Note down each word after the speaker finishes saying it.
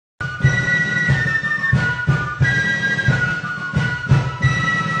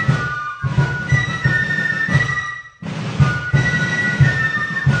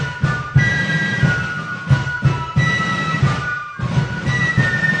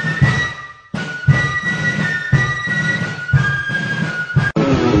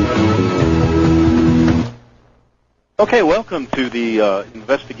Okay, welcome to the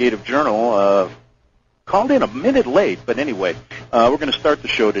investigative journal. Called in a minute late, but anyway, we're going to start the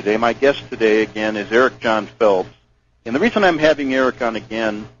show today. My guest today, again, is Jon Phelps. And the reason I'm having Eric on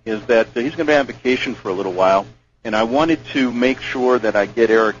again is that he's going to be on vacation for a little while, and I wanted to make sure that I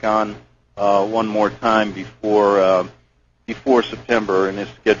get Eric on one more time before September in his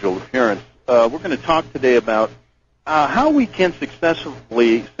scheduled appearance. We're going to talk today about how we can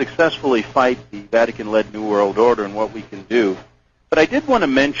successfully fight the Vatican-led New World Order and what we can do. But I did want to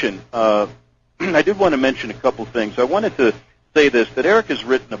mention a couple things. I wanted to say this, that Eric has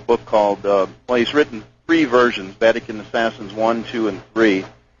written a book called, he's written 3 versions, Vatican Assassins 1, 2, and 3,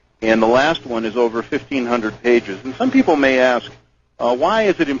 and the last one is over 1,500 pages. And some people may ask, why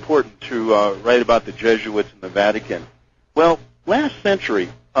is it important to write about the Jesuits in the Vatican? Well, last century,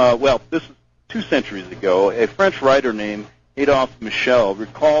 this is 2 centuries ago, a French writer named Adolphe Michel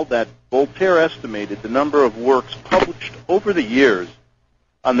recalled that Voltaire estimated the number of works published over the years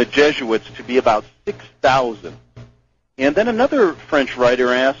on the Jesuits to be about 6,000. And then another French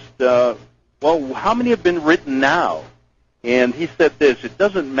writer asked, how many have been written now? And he said this: it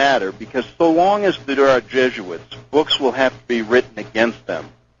doesn't matter, because so long as there are Jesuits, books will have to be written against them.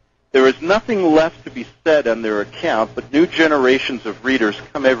 There is nothing left to be said on their account, but new generations of readers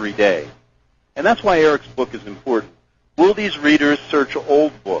come every day. And that's why Eric's book is important. Will these readers search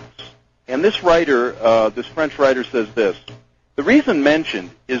old books? And this writer, this French writer, says this: the reason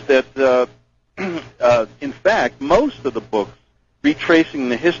mentioned is that, in fact, most of the books retracing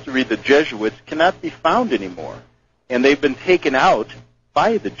the history of the Jesuits cannot be found anymore. And they've been taken out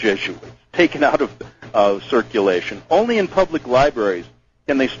by the Jesuits, taken out of circulation. Only in public libraries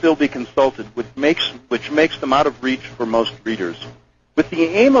can they still be consulted, which makes them out of reach for most readers. With the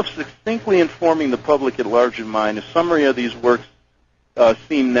aim of succinctly informing the public at large in mind, a summary of these works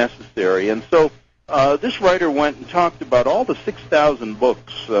seemed necessary. And so this writer went and talked about all the 6,000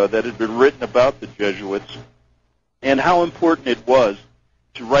 books that had been written about the Jesuits and how important it was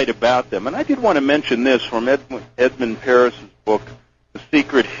to write about them. And I did want to mention this from Edmund Paris's book, The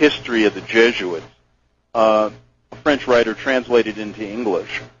Secret History of the Jesuits, a French writer translated into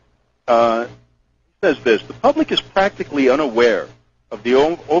English. He says this: the public is practically unaware of the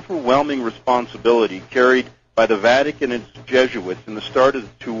overwhelming responsibility carried by the Vatican and its Jesuits in the start of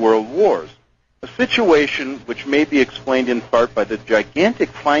the 2 world wars, a situation which may be explained in part by the gigantic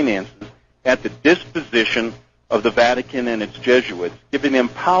finances at the disposition of the Vatican and its Jesuits, giving them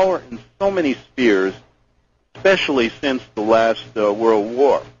power in so many spheres, especially since the last World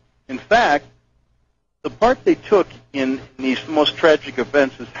War. In fact, the part they took in these most tragic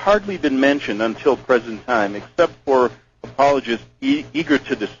events has hardly been mentioned until present time, except for apologists eager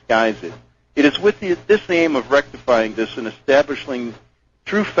to disguise it. It is with this aim of rectifying this and establishing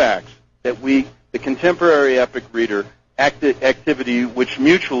true facts that we, the contemporary epic reader, activity which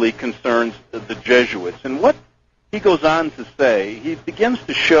mutually concerns the Jesuits. And what he goes on to say, he begins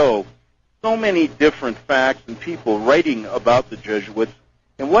to show so many different facts and people writing about the Jesuits.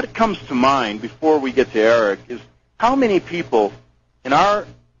 And what comes to mind before we get to Eric is how many people in our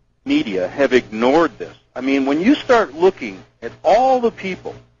media have ignored this. I mean, when you start looking at all the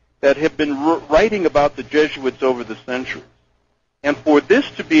people that have been writing about the Jesuits over the centuries, and for this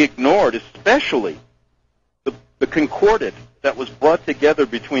to be ignored, especially the concordat that was brought together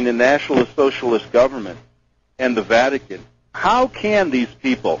between the Nationalist Socialist government and the Vatican, how can these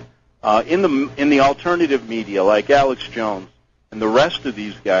people in the alternative media like Alex Jones and the rest of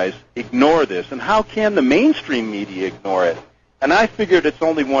these guys ignore this? And how can the mainstream media ignore it? And I figured it's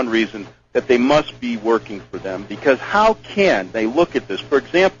only one reason: that they must be working for them, because how can they look at this? For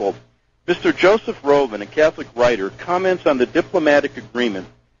example, Mr. Joseph Rovin, a Catholic writer, comments on the diplomatic agreement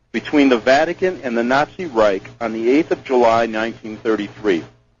between the Vatican and the Nazi Reich on the 8th of July, 1933.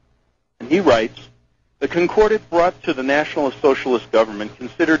 And he writes, the concordat brought to the Nationalist Socialist government,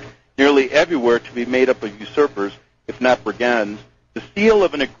 considered nearly everywhere to be made up of usurpers, if not brigands, the seal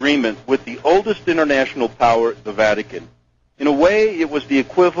of an agreement with the oldest international power, the Vatican. In a way, it was the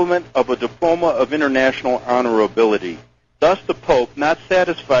equivalent of a diploma of international honorability. Thus, the Pope, not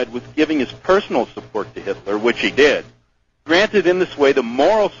satisfied with giving his personal support to Hitler, which he did, granted in this way the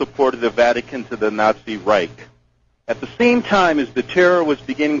moral support of the Vatican to the Nazi Reich. At the same time as the terror was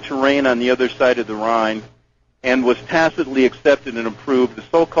beginning to reign on the other side of the Rhine and was tacitly accepted and approved, the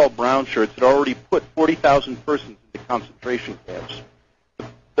so-called brown shirts had already put 40,000 persons into concentration camps.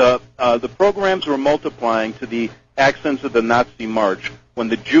 The programs were multiplying to the accents of the Nazi march. When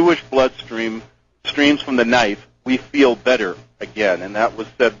the Jewish blood streams from the knife, we feel better again. And that was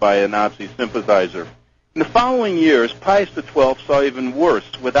said by a Nazi sympathizer. In the following years, Pius XII saw even worse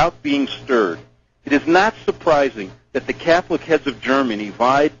without being stirred. It is not surprising that the Catholic heads of Germany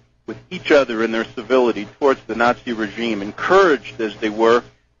vied with each other in their civility towards the Nazi regime, encouraged as they were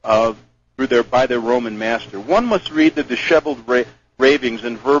by their Roman master. One must read the disheveled ravings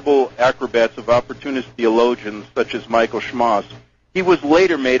and verbal acrobats of opportunist theologians such as Michael Schmaus. He was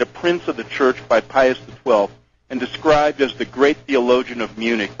later made a prince of the church by Pius XII and described as the great theologian of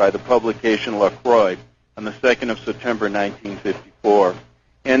Munich by the publication La Croix on the 2nd of September 1954.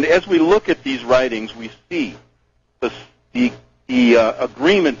 And as we look at these writings, we see the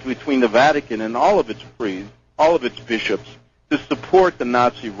agreement between the Vatican and all of its priests, all of its bishops, to support the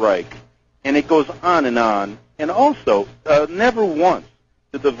Nazi Reich. And it goes on. And also, never once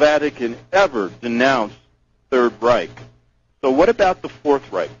did the Vatican ever denounce Third Reich. So what about the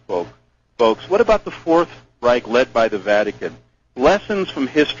Fourth Reich, folks? What about the Fourth Reich led by the Vatican? Lessons from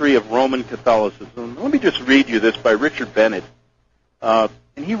History of Roman Catholicism. Let me just read you this by Richard Bennett. And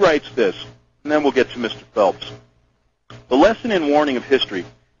he writes this, and then we'll get to Mr. Phelps. The lesson and warning of history is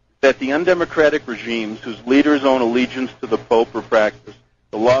that the undemocratic regimes whose leaders own allegiance to the Pope or practice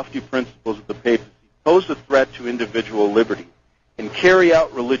the lofty principles of the papacy pose a threat to individual liberty and carry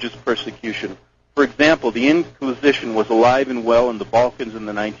out religious persecution. For example, the Inquisition was alive and well in the Balkans in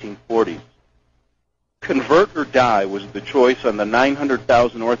the 1940s. Convert or die was the choice on the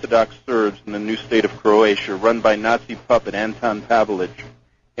 900,000 Orthodox Serbs in the new state of Croatia, run by Nazi puppet Anton Pavelic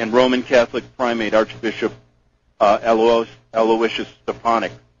and Roman Catholic primate Archbishop Aloysius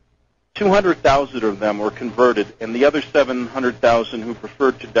Stepanek. 200,000 of them were converted, and the other 700,000 who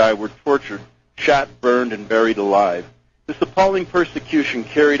preferred to die were tortured, shot, burned, and buried alive. This appalling persecution,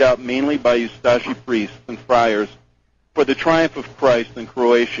 carried out mainly by Ustashi priests and friars for the triumph of Christ in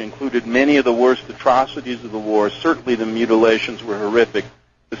Croatia, included many of the worst atrocities of the war. Certainly the mutilations were horrific,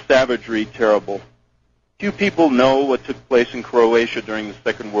 the savagery terrible. Few people know what took place in Croatia during the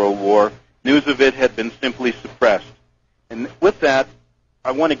Second World War. News of it had been simply suppressed. And with that,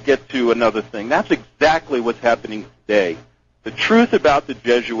 I want to get to another thing. That's exactly what's happening today. The truth about the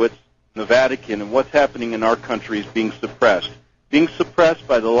Jesuits, the Vatican, and what's happening in our country is being suppressed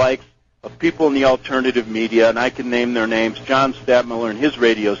by the likes of people in the alternative media, and I can name their names, John Stadtmiller and his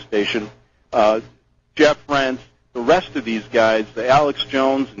radio station, Jeff Rentz, the rest of these guys, Alex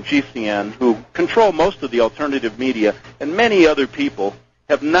Jones and GCN, who control most of the alternative media, and many other people,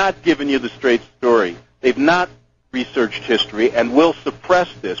 have not given you the straight story. They've not researched history and will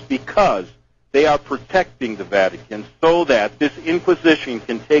suppress this because they are protecting the Vatican so that this Inquisition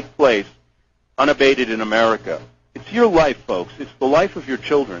can take place unabated in America. It's your life, folks. It's the life of your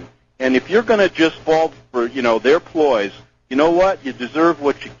children. And if you're going to just fall for, their ploys, you know what? You deserve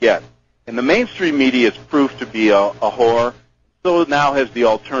what you get. And the mainstream media has proved to be a whore. So now has the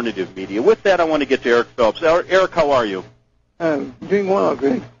alternative media. With that, I want to get to Eric Phelps. Eric, how are you? Doing well,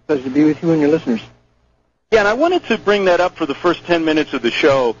 Greg. Pleasure to be with you and your listeners. Yeah, and I wanted to bring that up for the first 10 minutes of the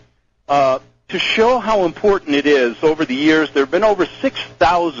show to show how important it is. Over the years, there have been over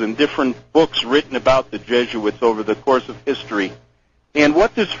 6,000 different books written about the Jesuits over the course of history. And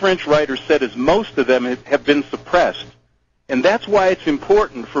what this French writer said is most of them have been suppressed. And that's why it's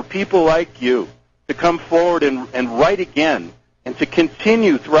important for people like you to come forward and write again and to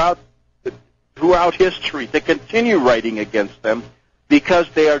continue throughout history, to continue writing against them, because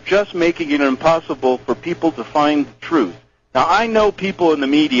they are just making it impossible for people to find the truth. Now, I know people in the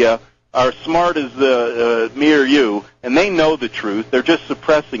media are smart as me or you, and they know the truth. They're just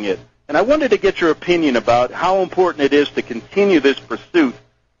suppressing it. And I wanted to get your opinion about how important it is to continue this pursuit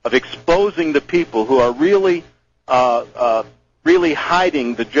of exposing the people who are really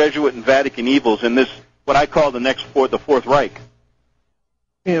hiding the Jesuit and Vatican evils in this, what I call the Fourth Reich.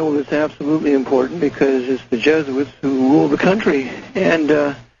 Yeah, well, it's absolutely important because it's the Jesuits who rule the country. And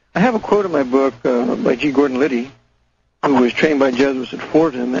I have a quote in my book by G. Gordon Liddy, who was trained by Jesuits at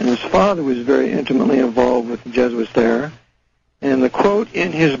Fordham, and his father was very intimately involved with the Jesuits there. And the quote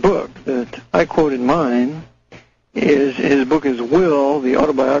in his book that I quote in mine is, his book is Will, the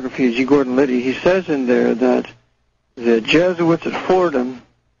autobiography of G. Gordon Liddy. He says in there that the Jesuits at Fordham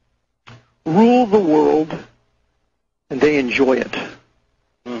rule the world and they enjoy it.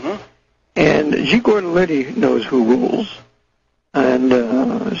 Mm-hmm. And G. Gordon Liddy knows who rules. And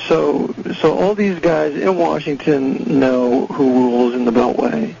so all these guys in Washington know who rules in the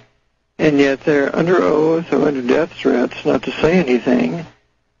Beltway. And yet they're under oath or under death threats not to say anything.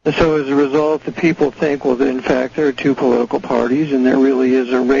 And so as a result, the people think, well, that in fact there are two political parties and there really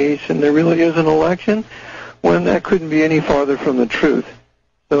is a race and there really is an election, when that couldn't be any farther from the truth.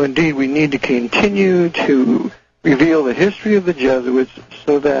 So indeed, we need to continue to reveal the history of the Jesuits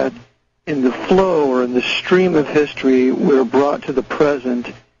so that in the flow or in the stream of history, we're brought to the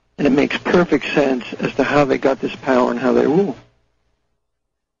present and it makes perfect sense as to how they got this power and how they rule.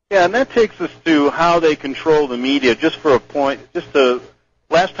 Yeah, and that takes us to how they control the media. Just for a point,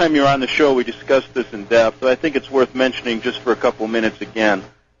 last time you were on the show, we discussed this in depth, but I think it's worth mentioning just for a couple minutes again.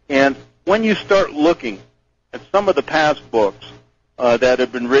 And when you start looking at some of the past books that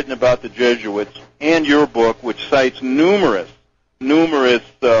have been written about the Jesuits, and your book, which cites numerous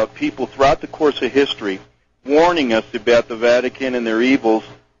people throughout the course of history warning us about the Vatican and their evils,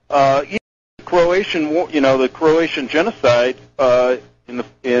 even the Croatian genocide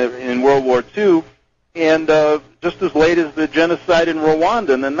in World War II, and just as late as the genocide in Rwanda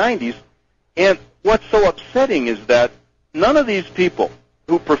in the 90s. And what's so upsetting is that none of these people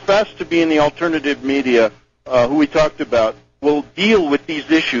who profess to be in the alternative media, who we talked about, will deal with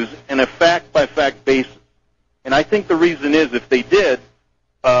these issues in a fact-by-fact basis. And I think the reason is, if they did,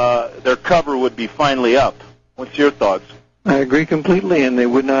 their cover would be finally up. What's your thoughts? I agree completely, and they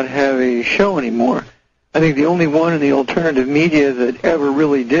would not have a show anymore. I think the only one in the alternative media that ever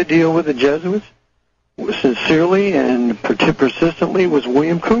really did deal with the Jesuits, sincerely and persistently, was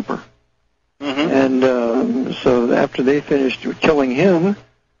William Cooper. Mm-hmm. And so after they finished killing him,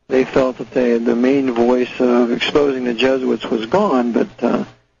 they felt that the main voice of exposing the Jesuits was gone, but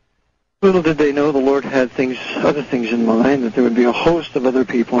little did they know the Lord had other things in mind, that there would be a host of other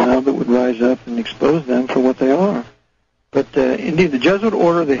people now that would rise up and expose them for what they are. But indeed, the Jesuit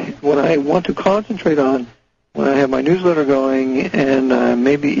order, what I want to concentrate on when I have my newsletter going, and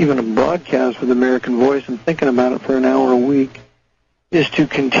maybe even a broadcast with American Voice, I'm thinking about it for an hour a week, is to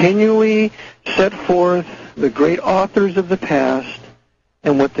continually set forth the great authors of the past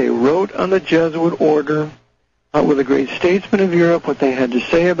and what they wrote on the Jesuit order, with the great statesmen of Europe, what they had to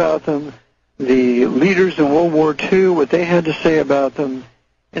say about them, the leaders in World War II, what they had to say about them,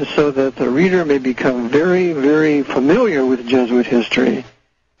 and so that the reader may become very, very familiar with Jesuit history,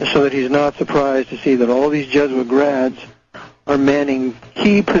 and so that he's not surprised to see that all these Jesuit grads are manning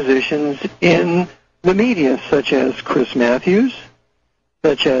key positions in the media, such as Chris Matthews,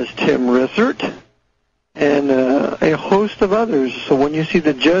 such as Tim Rissert, and a host of others. So when you see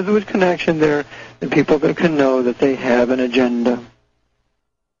the Jesuit connection there, then people can know that they have an agenda.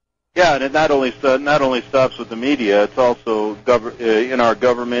 Yeah, and it not only stops with the media. It's also in our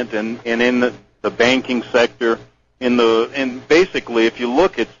government and in the banking sector. And basically, if you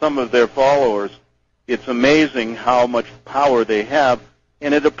look at some of their followers, it's amazing how much power they have.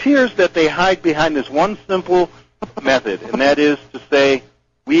 And it appears that they hide behind this one simple method, and that is to say,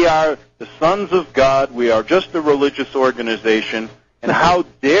 we are the sons of God. We are just a religious organization. And how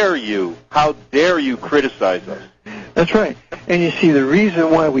dare you criticize us? That's right. And you see, the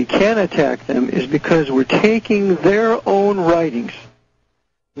reason why we can attack them is because we're taking their own writings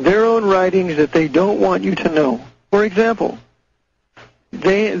that they don't want you to know. For example,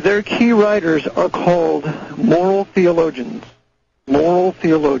 their key writers are called moral theologians. Moral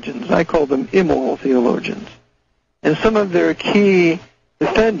theologians. I call them immoral theologians. And some of their key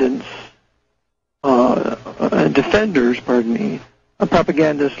defenders, are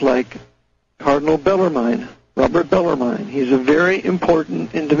propagandists like Cardinal Bellarmine, Robert Bellarmine. He's a very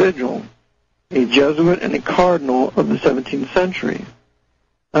important individual, a Jesuit and a cardinal of the 17th century.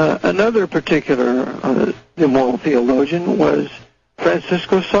 Another particular immoral theologian was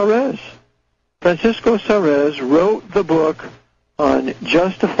Francisco Sarez. Francisco Sarez wrote the book on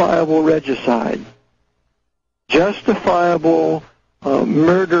justifiable regicide, justifiable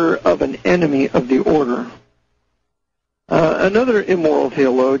murder of an enemy of the order. Another immoral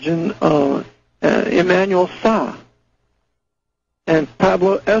theologian, Emmanuel Sa, and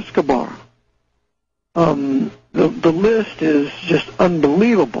Pablo Escobar. The list is just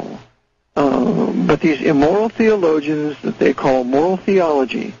unbelievable. But these immoral theologians that they call moral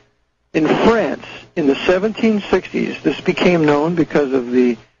theology, in France, in the 1760s, this became known because of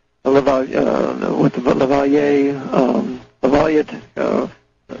the Lavalier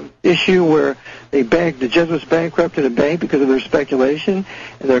issue where the Jesuits bankrupted a bank because of their speculation,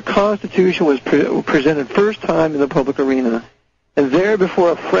 and their constitution was presented first time in the public arena, and there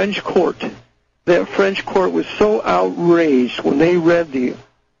before a French court. That French court was so outraged when they read the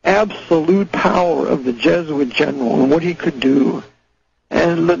absolute power of the Jesuit general and what he could do.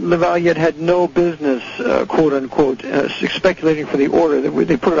 And Lavalier had no business, quote unquote, speculating for the order.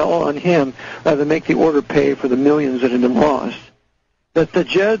 They put it all on him rather than make the order pay for the millions that had been lost. That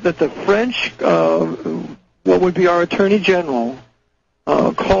the French, what would be our Attorney General,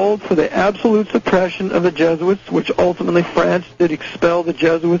 called for the absolute suppression of the Jesuits, which ultimately France did expel the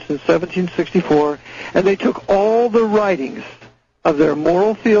Jesuits in 1764, and they took all the writings of their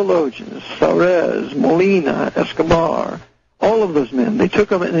moral theologians, Sarez, Molina, Escobar, all of those men. They took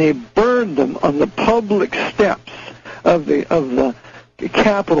them and they burned them on the public steps of the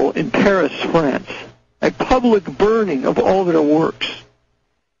capital in Paris, France. A public burning of all their works.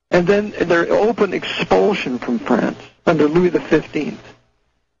 And then their open expulsion from France under Louis XV.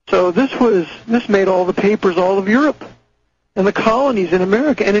 So this made all the papers all of Europe and the colonies in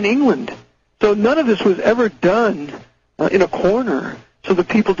America and in England. So none of this was ever done in a corner so the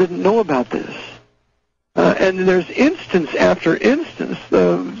people didn't know about this. And there's instance after instance.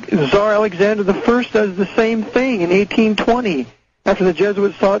 Tsar Alexander I does the same thing in 1820 after the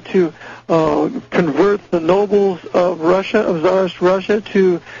Jesuits sought to convert the nobles of Russia, of Tsarist Russia,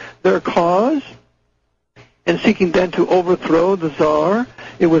 to their cause, and seeking then to overthrow the Tsar.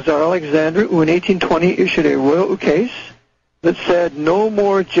 It was Tsar Alexander who in 1820 issued a royal ukase that said no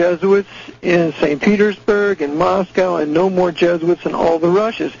more Jesuits in St. Petersburg and Moscow and no more Jesuits in all the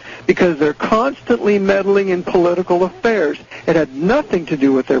Russias because they're constantly meddling in political affairs. It had nothing to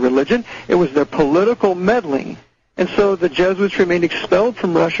do with their religion. It was their political meddling. And so the Jesuits remained expelled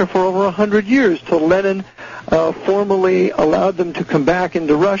from Russia for over 100 years till Lenin formally allowed them to come back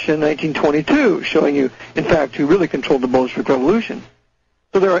into Russia in 1922, showing you, in fact, who really controlled the Bolshevik Revolution.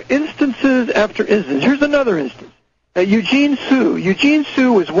 So there are instances after instances. Here's another instance. Eugene Sue. Eugene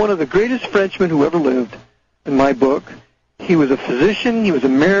Sue was one of the greatest Frenchmen who ever lived in my book. He was a physician, he was a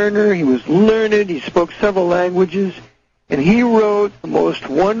mariner, he was learned, he spoke several languages, and he wrote the most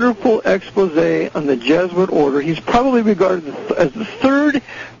wonderful expose on the Jesuit order. He's probably regarded as the third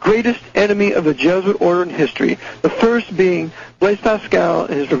greatest enemy of the Jesuit order in history, the first being Blaise Pascal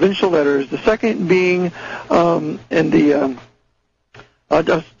in his Provincial Letters, the second being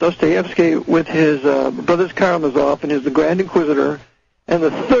Dostoevsky with his Brothers Karamazov and his The Grand Inquisitor, and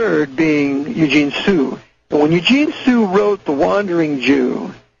the third being Eugene Sue. And when Eugene Sue wrote The Wandering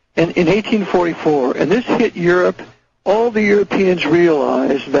Jew in 1844, and this hit Europe, all the Europeans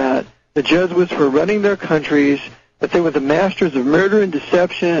realized that the Jesuits were running their countries, that they were the masters of murder and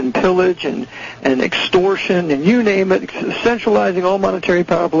deception and pillage and extortion and you name it, centralizing all monetary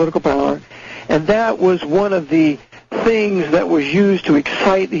power, political power. And that was one of the things that was used to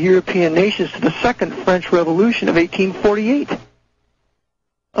excite the European nations to the Second French Revolution of 1848.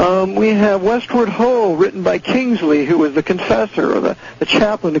 We have Westward Ho, written by Kingsley, who was the confessor or the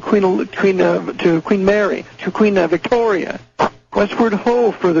chaplain to Queen Mary, to Queen Victoria. Westward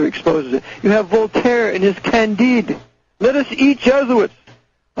Ho further exposes it. You have Voltaire in his Candide. Let us eat Jesuits.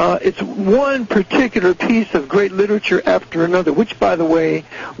 It's one particular piece of great literature after another, which, by the way,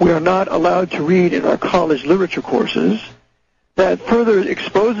 we are not allowed to read in our college literature courses, that further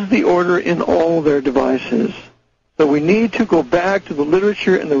exposes the order in all their devices. So we need to go back to the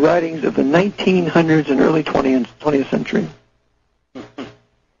literature and the writings of the 1900s and early 20th century.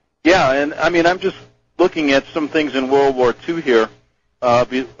 Yeah, and I mean, I'm just looking at some things in World War II here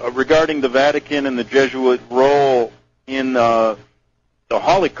regarding the Vatican and the Jesuit role in the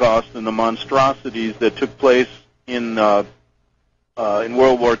Holocaust and the monstrosities that took place in World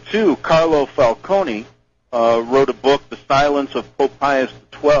War II. Carlo Falcone wrote a book, The Silence of Pope Pius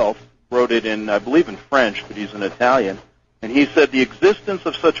XII, wrote it in, I believe, in French, but he's an Italian, and he said the existence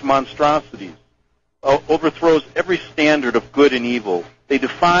of such monstrosities overthrows every standard of good and evil. They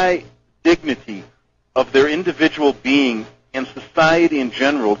defy dignity of their individual being and society in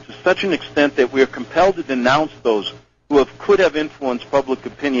general to such an extent that we are compelled to denounce those who could have influenced public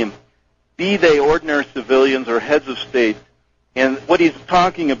opinion, be they ordinary civilians or heads of state. And what he's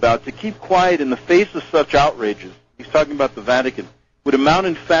talking about, to keep quiet in the face of such outrages, he's talking about the Vatican, would amount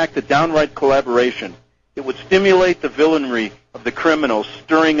in fact to downright collaboration. It would stimulate the villainy of the criminals,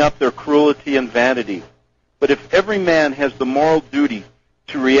 stirring up their cruelty and vanity. But if every man has the moral duty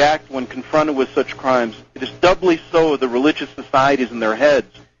to react when confronted with such crimes, it is doubly so of the religious societies in their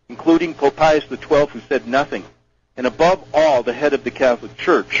heads, including Pope Pius XII, who said nothing, and above all, the head of the Catholic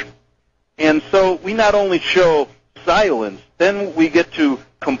Church. And so we not only show silence, then we get to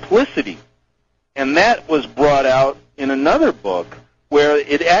complicity. And that was brought out in another book where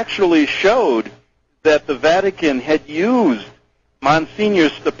it actually showed that the Vatican had used Monsignor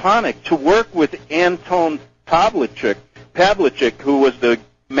Stepanek to work with Anton Pavlicek, who was the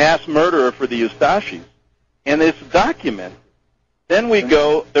mass murderer for the Eustachis. And it's documented. Then we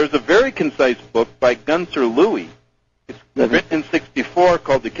go, there's a very concise book by Gunther Louis. It's written in 1964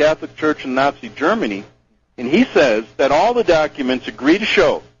 called The Catholic Church in Nazi Germany. And he says that all the documents agree to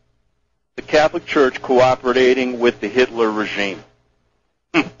show the Catholic Church cooperating with the Hitler regime.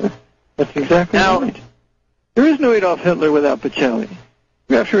 That's exactly right. There is no Adolf Hitler without Pacelli.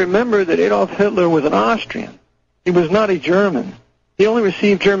 You have to remember that Adolf Hitler was an Austrian. He was not a German. He only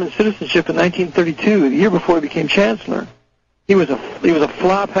received German citizenship in 1932, the year before he became chancellor. He was a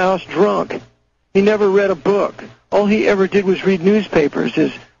flophouse drunk. He never read a book. All he ever did was read newspapers.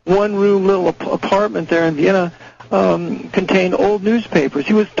 His one-room little apartment there in Vienna contained old newspapers.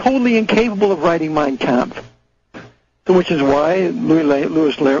 He was totally incapable of writing Mein Kampf. So, which is why Leo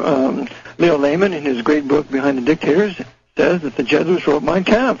Lehman, in his great book Behind the Dictators, says that the Jesuits wrote Mein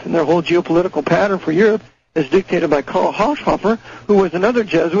Kampf, and their whole geopolitical pattern for Europe is dictated by Karl Haushofer, who was another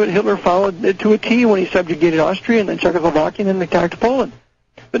Jesuit. Hitler followed it to a T when he subjugated Austria and then Czechoslovakia and then attacked Poland.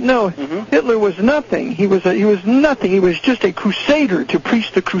 But no, Hitler was nothing. He was nothing. He was just a crusader to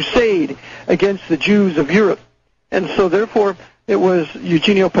preach the crusade against the Jews of Europe. And so, therefore, it was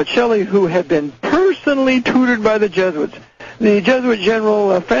Eugenio Pacelli who had been personally tutored by the Jesuits. The Jesuit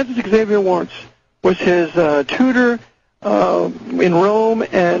general Francis Xavier Warrants was his tutor in Rome,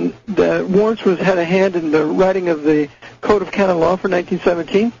 and Warrants had a hand in the writing of the Code of Canon Law for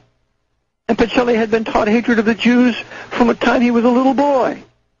 1917. And Pacelli had been taught hatred of the Jews from the time he was a little boy.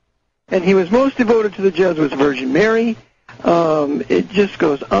 And he was most devoted to the Jesuits' Virgin Mary. It just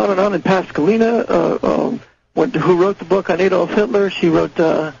goes on and on. And Pascalina, who wrote the book on Adolf Hitler, she wrote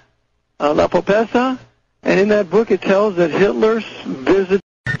La Popessa. And in that book it tells that Hitler visited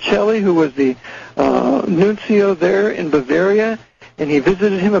Pacelli, who was the nuncio there in Bavaria, and he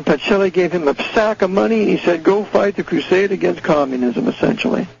visited him, and Pacelli gave him a sack of money, and he said, go fight the crusade against communism,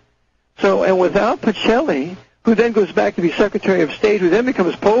 essentially. So, and without Pacelli, who then goes back to be Secretary of State, who then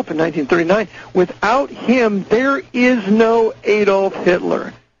becomes Pope in 1939, without him, there is no Adolf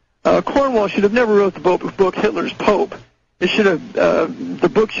Hitler. Cornwall should have never wrote the book Hitler's Pope. It should have, the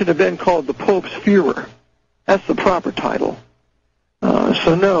book should have been called The Pope's Führer. That's the proper title.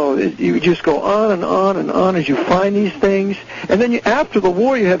 So no, you just go on and on and on as you find these things. And then after the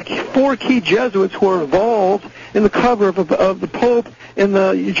war, you have 4 key Jesuits who are involved in the cover of the Pope in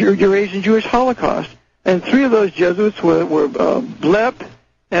the Eurasian Jewish Holocaust. And 3 of those Jesuits were Blepp,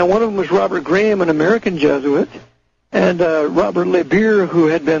 and one of them was Robert Graham, an American Jesuit, and Robert Lebir, who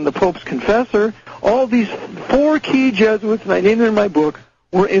had been the Pope's confessor. All these 4 key Jesuits, and I named them in my book,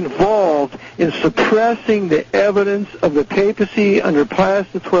 were involved in suppressing the evidence of the papacy under Pius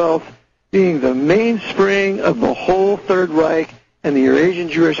XII being the mainspring of the whole Third Reich and the Eurasian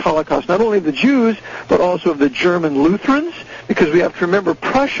Jewish Holocaust, not only of the Jews, but also of the German Lutherans, because we have to remember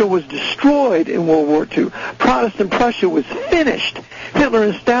Prussia was destroyed in World War II. Protestant Prussia was finished. Hitler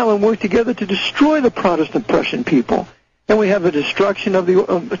and Stalin worked together to destroy the Protestant Prussian people. And we have the destruction of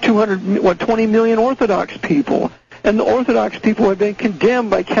the 20 million Orthodox people. And the Orthodox people have been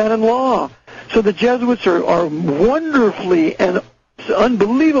condemned by canon law. So the Jesuits are wonderfully and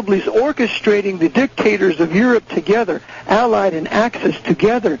unbelievably orchestrating the dictators of Europe together, allied and Axis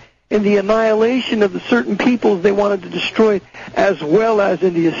together, in the annihilation of the certain peoples they wanted to destroy, as well as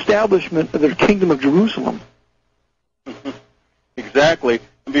in the establishment of the Kingdom of Jerusalem. Exactly.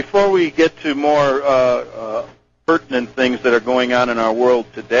 And before we get to more pertinent things that are going on in our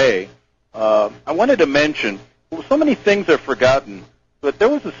world today, I wanted to mention, so many things are forgotten, but there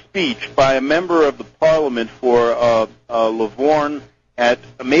was a speech by a member of the parliament for Livorno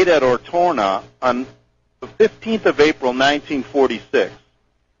made at Ortona on the 15th of April, 1946.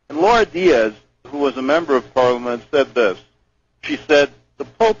 And Laura Diaz, who was a member of parliament, said this. She said, the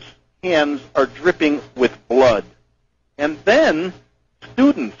Pope's hands are dripping with blood. And then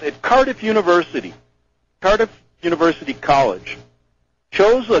students at Cardiff University College,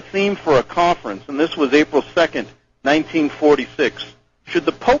 chose a theme for a conference, and this was April 2nd, 1946. Should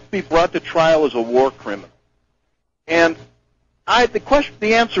the Pope be brought to trial as a war criminal? And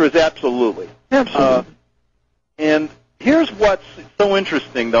the answer is absolutely. Absolutely. And here's what's so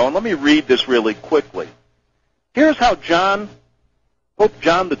interesting, though, and let me read this really quickly. Here's how Pope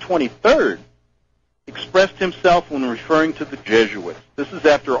John the 23rd expressed himself when referring to the Jesuits. This is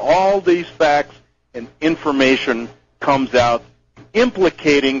after all these facts and information comes out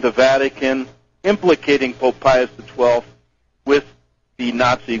implicating the Vatican, implicating Pope Pius XII with the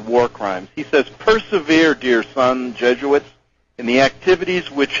Nazi war crimes. He says, persevere, dear son, Jesuits, in the activities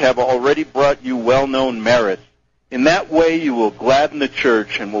which have already brought you well-known merits. In that way you will gladden the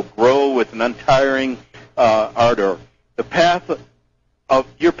Church and will grow with an untiring ardor.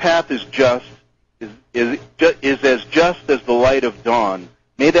 Your path is as just as the light of dawn.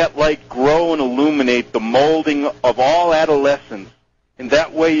 May that light grow and illuminate the molding of all adolescence. In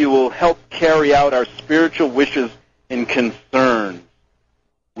that way you will help carry out our spiritual wishes and concerns.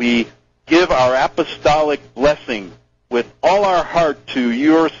 We give our apostolic blessing with all our heart to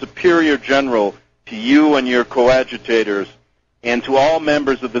your superior general, to you and your coadjutors, and to all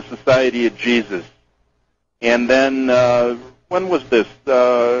members of the Society of Jesus. And then, when was this?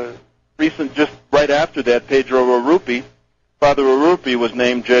 Recent, just right after that, Pedro Arrupi Father Urupi was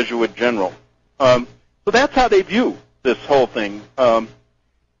named Jesuit general. So that's how they view this whole thing. Well,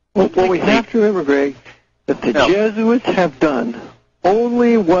 we have to remember, Greg, that the Jesuits have done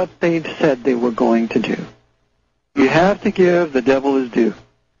only what they've said they were going to do. You have to give the devil his due.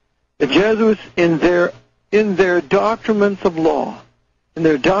 The Jesuits, in their documents of law, in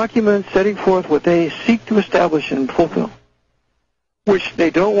their documents setting forth what they seek to establish and fulfill, which they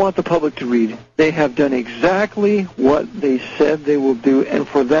don't want the public to read, they have done exactly what they said they will do, and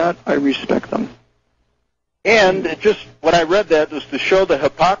for that I respect them. And just what I read that was to show the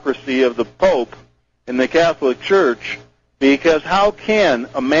hypocrisy of the Pope in the Catholic Church, because how can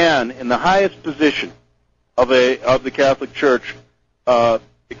a man in the highest position of the Catholic Church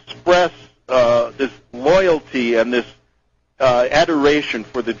express this loyalty and this adoration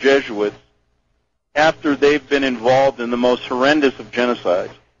for the Jesuits after they've been involved in the most horrendous of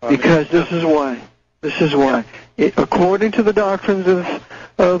genocides? Because this is why. According to the doctrines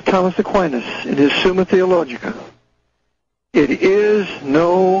of Thomas Aquinas in his Summa Theologica, it is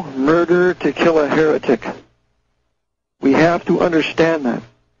no murder to kill a heretic. We have to understand that.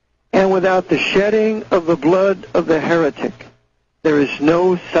 And without the shedding of the blood of the heretic, there is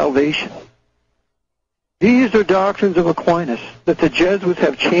no salvation. These are doctrines of Aquinas that the Jesuits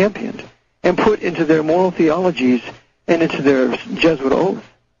have championed and put into their moral theologies and into their Jesuit oath.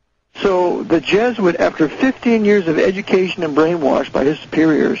 So the Jesuit, after 15 years of education and brainwash by his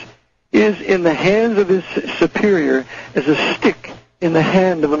superiors, is in the hands of his superior as a stick in the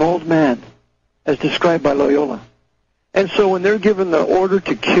hand of an old man, as described by Loyola. And so when they're given the order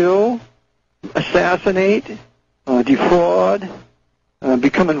to kill, assassinate, defraud,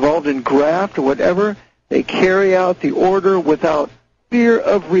 become involved in graft or whatever, they carry out the order without fear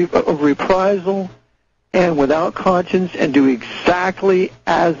of reprisal and without conscience, and do exactly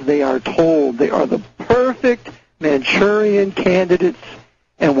as they are told. They are the perfect Manchurian candidates,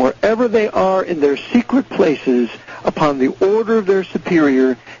 and wherever they are in their secret places, upon the order of their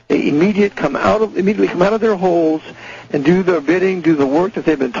superior, they immediately come out of their holes and do their bidding, do the work that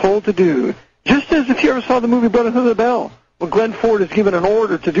they've been told to do. Just as if you ever saw the movie Brotherhood of the Bell, when Glenn Ford is given an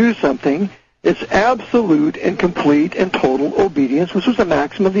order to do something, it's absolute and complete and total obedience, which was the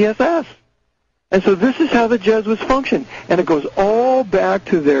maxim of the SS. And so this is how the Jesuits function, and it goes all back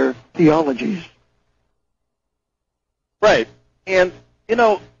to their theologies. Right. And, you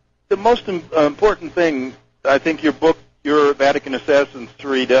know, the most important thing I think your book, your Vatican Assassins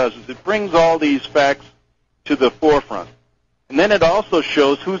 3, does is it brings all these facts to the forefront. And then it also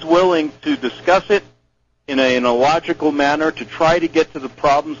shows who's willing to discuss it in a logical manner to try to get to the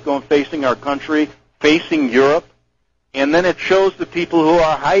problems facing our country, facing Europe. And then it shows the people who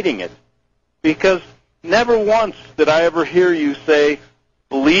are hiding it. Because never once did I ever hear you say,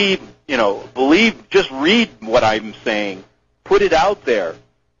 believe, just read what I'm saying. Put it out there.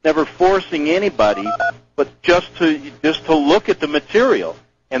 Never forcing anybody, but just to look at the material.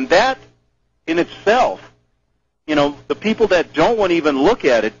 And that in itself, the people that don't want to even look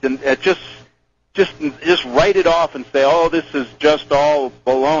at it, and just write it off and say, oh, this is just all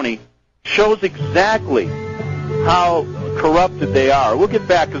baloney, shows exactly how corrupted they are. We'll get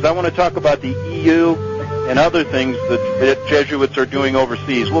back, because I want to talk about the EU and other things that the Jesuits are doing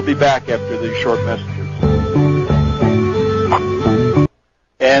overseas. We'll be back after these short messages.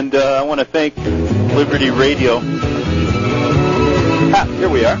 And I want to thank Liberty Radio. Here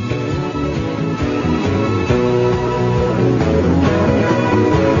we are.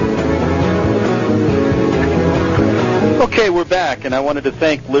 Okay, we're back, and I wanted to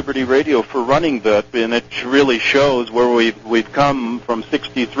thank Liberty Radio for running that, and it really shows where we've come from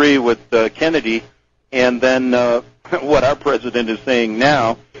 '63 with Kennedy, and then what our president is saying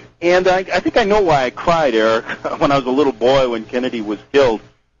now. And I think I know why I cried, Eric, when I was a little boy when Kennedy was killed.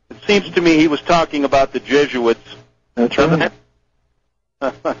 It seems to me he was talking about the Jesuits. That's right.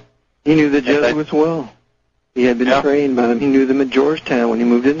 He knew the Jesuits well. He had been trained by them. He knew them at Georgetown when he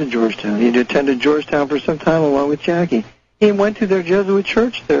moved into Georgetown. He had attended Georgetown for some time along with Jackie. He went to their Jesuit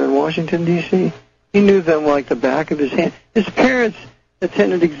church there in Washington, D.C. He knew them like the back of his hand. His parents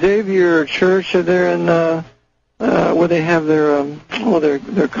attended Xavier Church there in where they have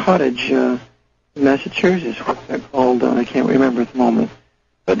their cottage in Massachusetts. What's that called? I can't remember at the moment.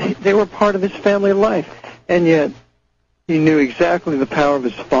 But they were part of his family life. And yet he knew exactly the power of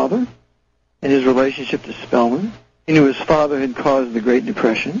his father and his relationship to Spellman. He knew his father had caused the Great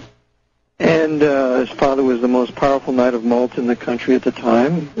Depression. And his father was the most powerful Knight of Malta in the country at the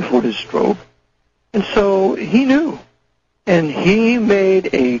time before his stroke. And so he knew. And he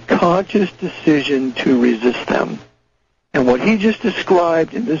made a conscious decision to resist them. And what he just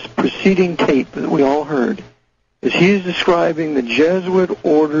described in this preceding tape that we all heard is he's describing the Jesuit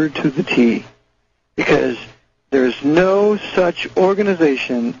order to the T, because there's no such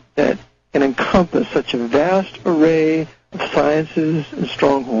organization that can encompass such a vast array of sciences and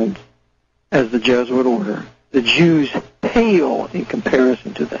strongholds as the Jesuit order. The Jews pale in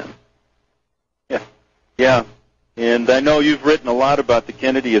comparison to them. Yeah. And I know you've written a lot about the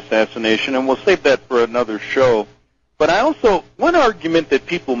Kennedy assassination, and we'll save that for another show. But I also, one argument that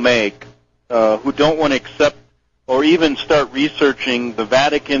people make who don't want to accept or even start researching the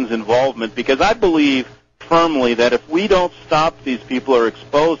Vatican's involvement, because I believe firmly that if we don't stop these people or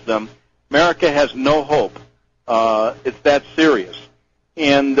expose them, America has no hope. It's that serious.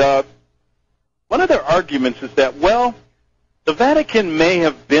 And one of their arguments is that, well, the Vatican may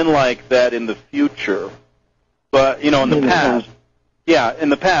have been like that in the future, but, in the past. Yeah, in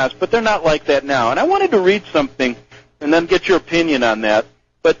the past, but they're not like that now. And I wanted to read something and then get your opinion on that.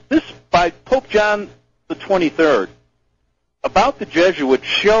 But this, by Pope John the 23rd, about the Jesuits,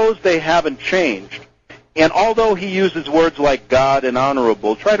 shows they haven't changed. And although he uses words like God and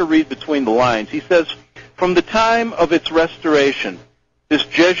honorable, try to read between the lines. He says, from the time of its restoration, this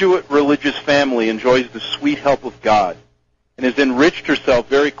Jesuit religious family enjoys the sweet help of God and has enriched herself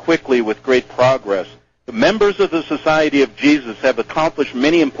very quickly with great progress. The members of the Society of Jesus have accomplished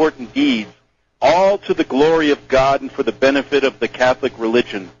many important deeds, all to the glory of God and for the benefit of the Catholic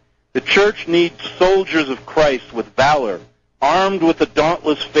religion. The Church needs soldiers of Christ with valor, armed with a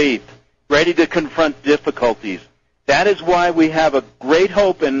dauntless faith, ready to confront difficulties. That is why we have a great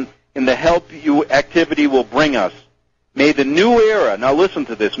hope in the help you activity will bring us. May the new era, now listen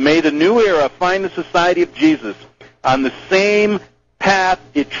to this, may the new era find the Society of Jesus on the same path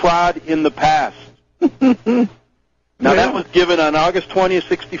it trod in the past. Now, that was given on August 20th,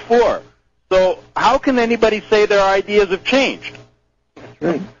 1964. So how can anybody say their ideas have changed? That's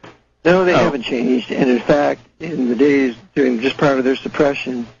right. No, they haven't changed. And in fact, in the days during just prior to their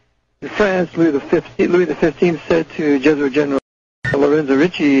suppression, in France, Louis XV said to Jesuit General Lorenzo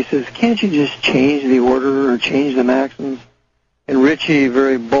Ricci, he says, can't you just change the order or change the maxims? And Ricci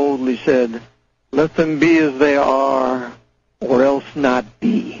very boldly said, let them be as they are, or else not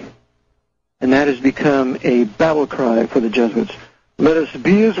be. And that has become a battle cry for the Jesuits. Let us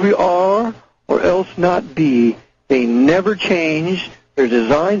be as we are, or else not be. They never change. Their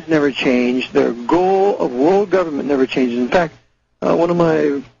designs never change. Their goal of world government never changes. In fact, one of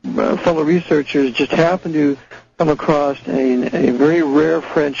my fellow researchers just happened to come across a very rare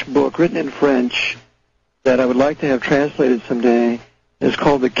French book written in French that I would like to have translated someday. It's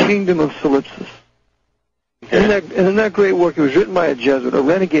called The Kingdom of Solipsis. And in that great work, it was written by a Jesuit, a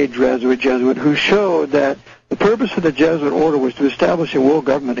renegade Jesuit, who showed that the purpose of the Jesuit order was to establish a world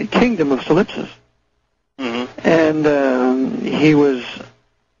government, a kingdom of Solipsis. Mm-hmm. And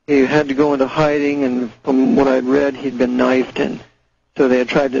he had to go into hiding, and from what I'd read, he'd been knifed, and so they had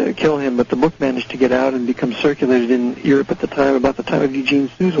tried to kill him, but the book managed to get out and become circulated in Europe at the time, about the time of Eugene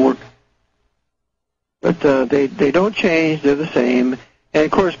Sue's work. But they don't change, they're the same. And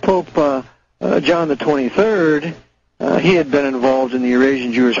of course, Pope John the 23rd, he had been involved in the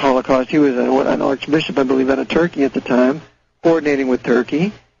Eurasian Jewish Holocaust. He was an archbishop, I believe, out of Turkey at the time, coordinating with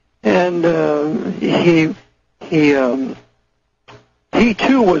Turkey. And he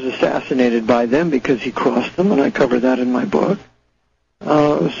too was assassinated by them because he crossed them, and I cover that in my book.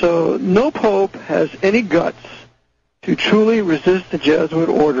 So no pope has any guts to truly resist the Jesuit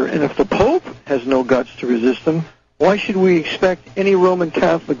order. And if the pope has no guts to resist them, why should we expect any Roman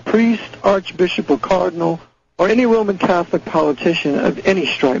Catholic priest, archbishop, or cardinal, or any Roman Catholic politician of any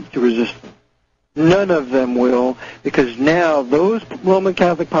stripe to resist them? None of them will, because now those Roman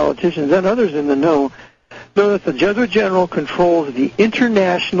Catholic politicians and others in the know that the Jesuit general controls the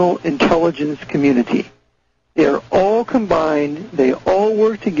international intelligence community. They are all combined. They all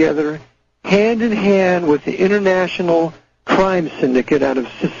work together, hand in hand with the international crime syndicate out of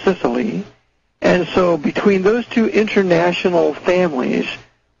Sicily. And so between those two international families,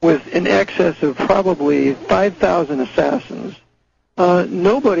 with in excess of probably 5,000 assassins,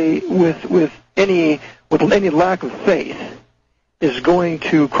 nobody with any lack of faith is going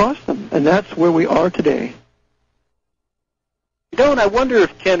to cross them, and that's where we are today. And I wonder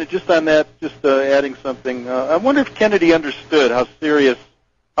if Kennedy, just on that, adding something, I wonder if Kennedy understood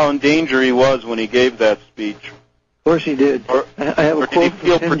how in danger he was when he gave that speech. Of course he did. I have a quote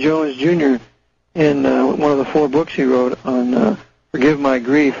from Tim Jones Jr. in one of the 4 books he wrote on Forgive My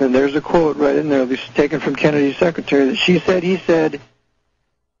Grief, and there's a quote right in there, this is taken from Kennedy's secretary, that she said, he said,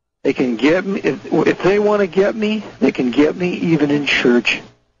 they can get me, if they want to get me, they can get me even in church.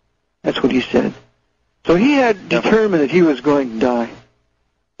 That's what he said. So he had determined that he was going to die.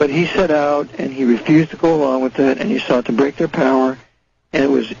 But he set out, and he refused to go along with it, and he sought to break their power. And it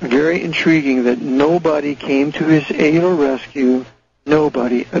was very intriguing that nobody came to his aid or rescue,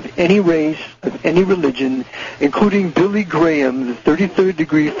 nobody of any race, of any religion, including Billy Graham, the 33rd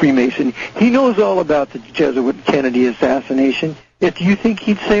degree Freemason. He knows all about the Jesuit Kennedy assassination. Yet do you think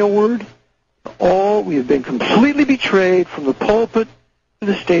he'd say a word? We have been completely betrayed, from the pulpit to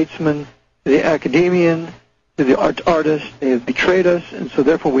the statesman, to the academician, to the artist. They have betrayed us, and so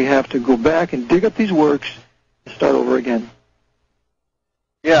therefore we have to go back and dig up these works and start over again.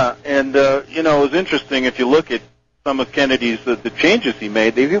 Yeah, and it was interesting if you look at some of Kennedy's the changes he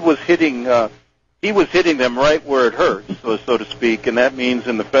made. He was hitting them right where it hurts, so to speak, and that means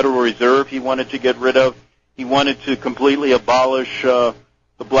in the Federal Reserve he wanted to get rid of. He wanted to completely abolish the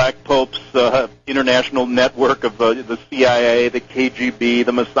Black Pope's international network of the CIA, the KGB,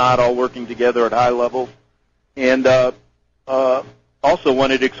 the Mossad, all working together at high levels, and also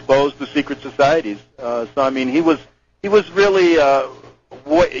wanted to expose the secret societies. So I mean, he was really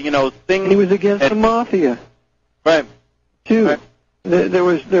things. He was against the mafia, right? Too. Right.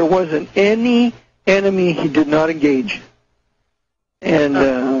 There wasn't any enemy he did not engage,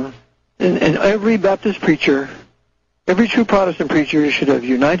 and every Baptist preacher, every true Protestant preacher should have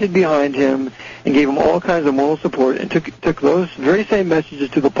united behind him and gave him all kinds of moral support, and took those very same messages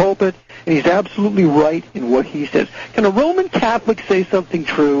to the pulpit. And he's absolutely right in what he says. Can a Roman Catholic say something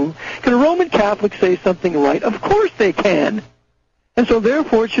true? Can a Roman Catholic say something right? Of course they can. And so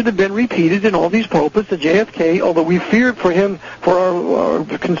therefore it should have been repeated in all these pulpits. The JFK, although we feared for him, for our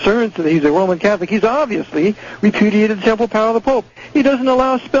concerns that he's a Roman Catholic, he's obviously repudiated the temporal power of the Pope. He doesn't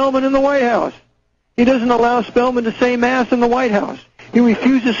allow Spellman in the White House. He doesn't allow Spellman to say Mass in the White House. He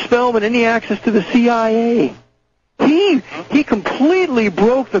refuses Spellman any access to the CIA. He completely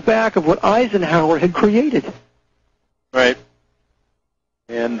broke the back of what Eisenhower had created. Right.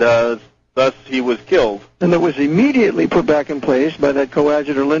 And thus he was killed. And that was immediately put back in place by that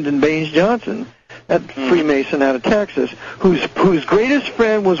coadjutor Lyndon Baines Johnson, that Freemason out of Texas, whose greatest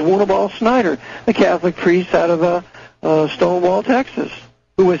friend was Warnabal Snyder, a Catholic priest out of Stonewall, Texas,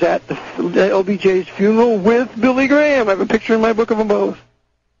 who was at the LBJ's funeral with Billy Graham. I have a picture in my book of them both.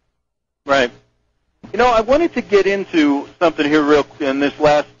 Right. I wanted to get into something here in this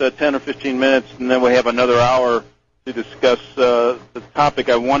last 10 or 15 minutes, and then we have another hour to discuss the topic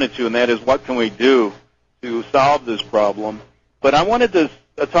I wanted to, and that is what can we do to solve this problem. But I wanted to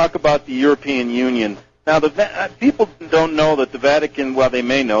talk about the European Union. Now, people don't know that the Vatican, well, they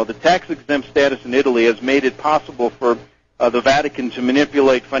may know, the tax-exempt status in Italy has made it possible for the Vatican to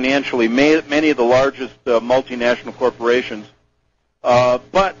manipulate financially many of the largest multinational corporations.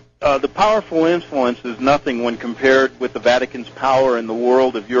 But the powerful influence is nothing when compared with the Vatican's power in the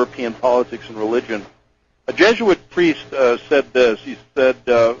world of European politics and religion. A Jesuit priest said this. He said,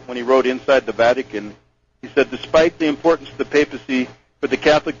 when he wrote Inside the Vatican, he said, despite the importance of the papacy for the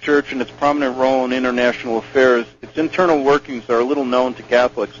Catholic Church and its prominent role in international affairs, its internal workings are little known to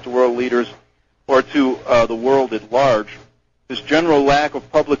Catholics, to world leaders, or to the world at large. This general lack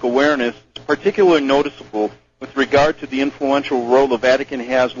of public awareness is particularly noticeable with regard to the influential role the Vatican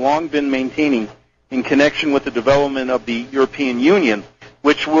has long been maintaining in connection with the development of the European Union,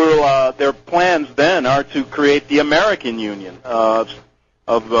 which will, their plans then are to create the American Union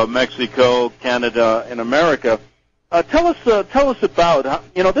of Mexico, Canada, and America. Tell us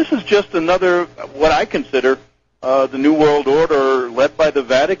about, this is just another, what I consider the New World Order led by the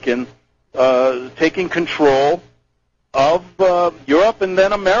Vatican, taking control of Europe and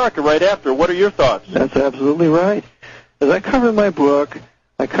then America right after. What are your thoughts? That's absolutely right. As I cover in my book,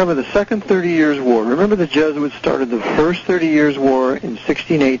 I cover the Second 30 Years' War. Remember, the Jesuits started the first 30 Years' War in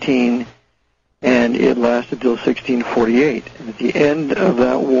 1618, and it lasted till 1648. And at the end of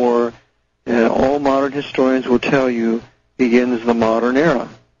that war, all modern historians will tell you, begins the modern era,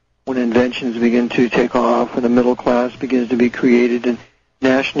 when inventions begin to take off, and the middle class begins to be created, and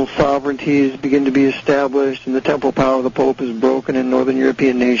national sovereignties begin to be established, and the temporal power of the Pope is broken in northern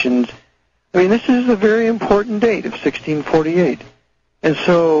European nations. I mean, this is a very important date of 1648. And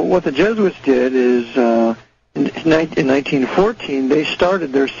so what the Jesuits did is, in 1914, they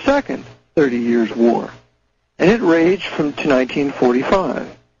started their second 30 Years' War. And it raged to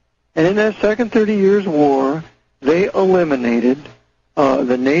 1945. And in that second 30 Years' War, they eliminated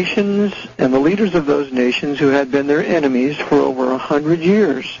the nations and the leaders of those nations who had been their enemies for over 100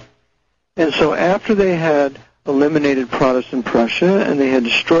 years. And so after they had eliminated Protestant Prussia and they had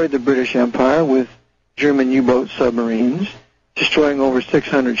destroyed the British Empire with German U-boat submarines, destroying over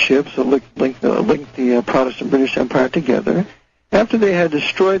 600 ships that linked the Protestant British Empire together, after they had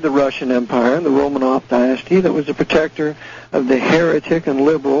destroyed the Russian Empire, the Romanov dynasty that was the protector of the heretic and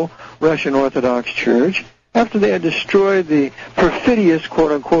liberal Russian Orthodox Church, after they had destroyed the perfidious,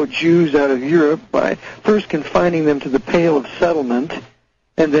 quote-unquote, Jews out of Europe by first confining them to the Pale of Settlement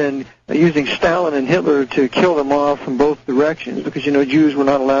and then using Stalin and Hitler to kill them off from both directions because, Jews were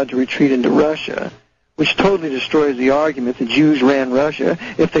not allowed to retreat into Russia, which totally destroys the argument that Jews ran Russia.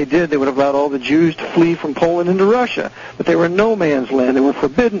 If they did, they would have allowed all the Jews to flee from Poland into Russia. But they were in no man's land. They were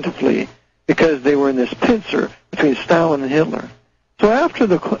forbidden to flee because they were in this pincer between Stalin and Hitler. So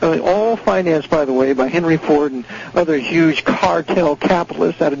after all financed, by the way, by Henry Ford and other huge cartel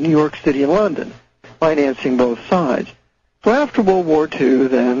capitalists out of New York City and London, financing both sides. So after World War II,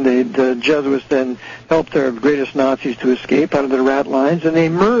 then, the Jesuits then helped their greatest Nazis to escape out of their rat lines, and they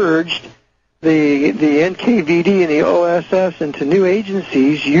merged the NKVD and the OSS into new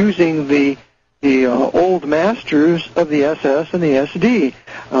agencies using the old masters of the SS and the SD.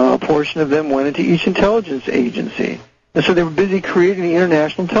 A portion of them went into each intelligence agency. And so they were busy creating the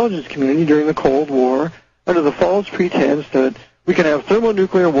international intelligence community during the Cold War under the false pretense that we can have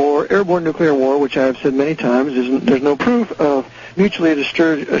thermonuclear war, airborne nuclear war, which I have said many times, there's no proof of mutually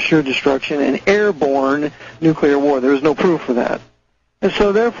assured destruction, and airborne nuclear war. There is no proof for that. And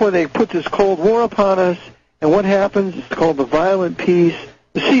so therefore they put this Cold War upon us, and what happens? It's called the violent peace.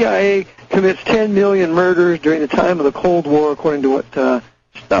 The CIA commits 10 million murders during the time of the Cold War, according to what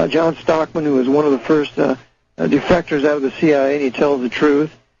John Stockman, who was one of the first defectors out of the CIA, and he tells the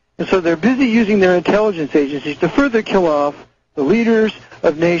truth. And so they're busy using their intelligence agencies to further kill off the leaders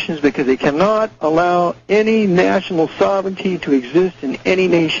of nations because they cannot allow any national sovereignty to exist in any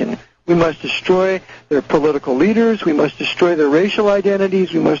nation. We must destroy their political leaders. We must destroy their racial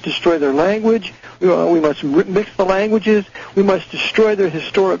identities. We must destroy their language. We must mix the languages. We must destroy their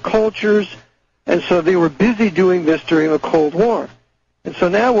historic cultures. And so they were busy doing this during the Cold War. And so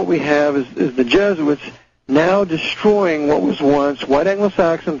now what we have is the Jesuits now destroying what was once white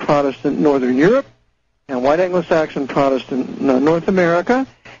Anglo-Saxon Protestant Northern Europe and white Anglo-Saxon Protestant North America,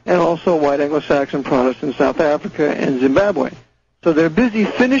 and also white Anglo-Saxon Protestant South Africa and Zimbabwe. So they're busy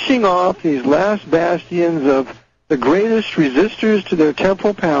finishing off these last bastions of the greatest resistors to their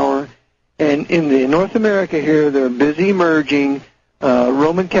temporal power, and in the North America here, they're busy merging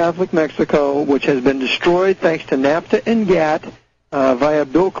Roman Catholic Mexico, which has been destroyed thanks to NAFTA and GATT via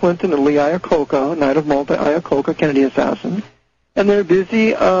Bill Clinton and Lee Iacocca, Knight of Malta Iacocca, Kennedy assassin. And they're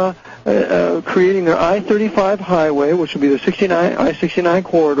busy creating their I-35 highway, which will be the I-69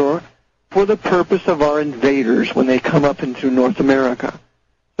 corridor, for the purpose of our invaders when they come up into North America.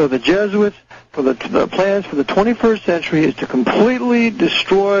 So the Jesuits, for the plans for the 21st century is to completely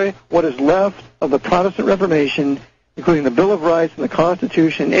destroy what is left of the Protestant Reformation, including the Bill of Rights and the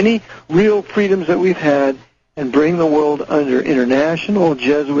Constitution, any real freedoms that we've had, and bring the world under international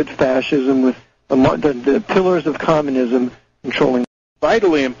Jesuit fascism with the pillars of communism controlling.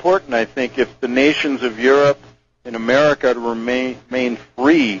 Vitally important, I think, if the nations of Europe and America to remain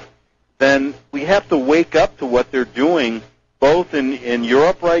free, then we have to wake up to what they're doing both in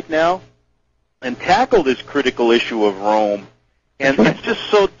Europe right now and tackle this critical issue of Rome. And it's just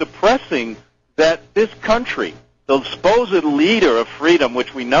so depressing that this country, the supposed leader of freedom,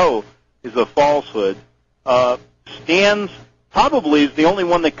 which we know is a falsehood, stands probably is the only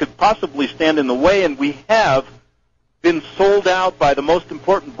one that could possibly stand in the way, and we have been sold out by the most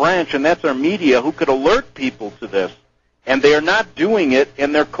important branch, and that's our media, who could alert people to this. And they are not doing it,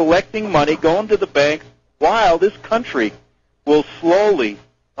 and they're collecting money, going to the bank, while this country will slowly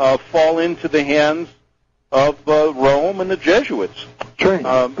fall into the hands of Rome and the Jesuits.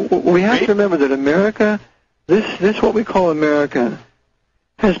 Right. We have to remember that America, this what we call America,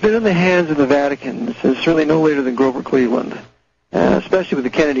 has been in the hands of the Vatican since certainly no later than Grover Cleveland, especially with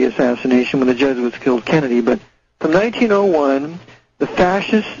the Kennedy assassination when the Jesuits killed Kennedy. But from 1901, the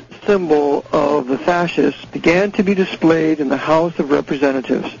fascist symbol of the fascists began to be displayed in the House of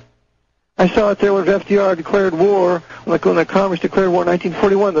Representatives. I saw it there when FDR declared war, when the Congress declared war in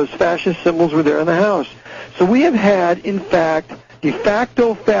 1941. Those fascist symbols were there in the House. So we have had, in fact, de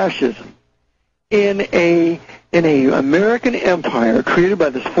facto fascism in a American empire created by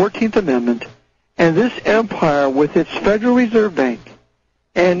this 14th Amendment, and this empire with its Federal Reserve Bank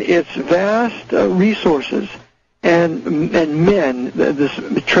and its vast resources and men, this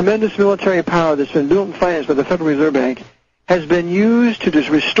tremendous military power that's been built and financed by the Federal Reserve Bank, has been used to just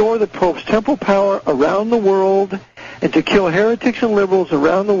restore the Pope's temporal power around the world and to kill heretics and liberals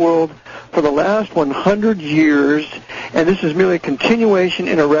around the world for the last 100 years. And this is merely a continuation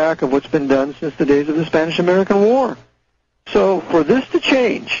in Iraq of what's been done since the days of the Spanish-American War. So for this to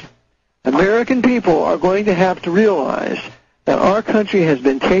change, American people are going to have to realize that our country has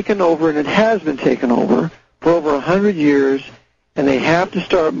been taken over, and it has been taken over for over 100 years, and they have to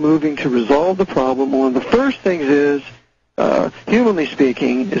start moving to resolve the problem. One of the first things is, humanly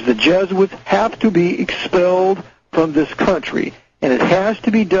speaking, is the Jesuits have to be expelled from this country, and it has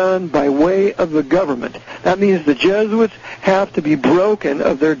to be done by way of the government. That means the Jesuits have to be broken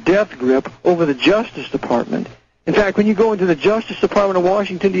of their death grip over the Justice Department. In fact, when you go into the Justice Department of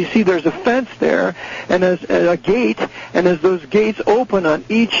Washington, D.C., there's a fence there, and there's a gate, and as those gates open on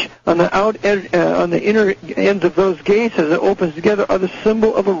the inner ends of those gates, as it opens together, are the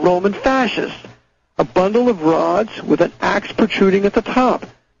symbol of a Roman fascist, a bundle of rods with an axe protruding at the top.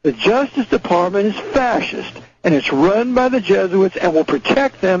 The Justice Department is fascist, and it's run by the Jesuits and will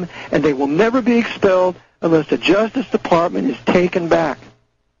protect them, and they will never be expelled unless the Justice Department is taken back.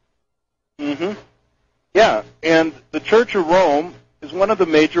 Mm-hmm. Yeah, and the Church of Rome is one of the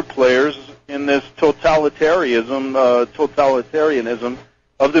major players in this totalitarianism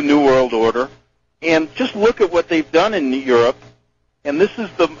of the New World Order. And just look at what they've done in Europe, and this is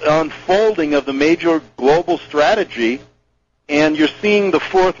the unfolding of the major global strategy, and you're seeing the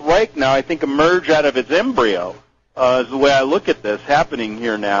Fourth Reich now, I think, emerge out of its embryo, is the way I look at this happening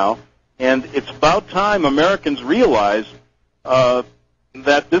here now. And it's about time Americans realize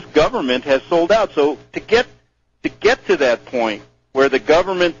that this government has sold out. So to get to that point where the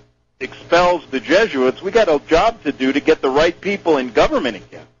government expels the Jesuits, we got a job to do to get the right people in government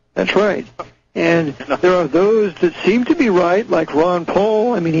again. That's right. And there are those that seem to be right, like Ron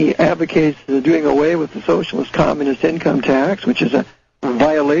Paul. I mean, he advocates doing away with the socialist communist income tax, which is a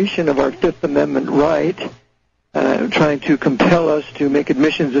violation of our Fifth Amendment right, trying to compel us to make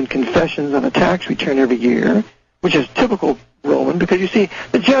admissions and confessions on a tax return every year, which is typical Roman, because you see,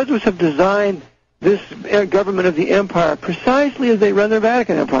 the Jesuits have designed this government of the empire precisely as they run their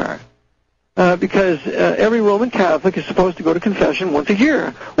Vatican Empire, because every Roman Catholic is supposed to go to confession once a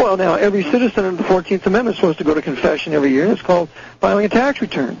year. Well, now every citizen under the 14th Amendment is supposed to go to confession every year, and it's called filing a tax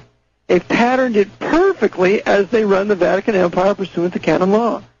return. They've patterned it perfectly as they run the Vatican Empire pursuant to canon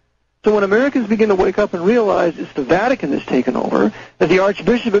law. So when Americans begin to wake up and realize it's the Vatican that's taken over, that the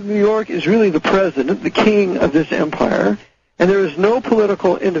Archbishop of New York is really the president, the king of this empire, and there is no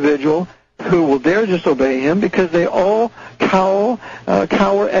political individual who will dare disobey him, because they all cower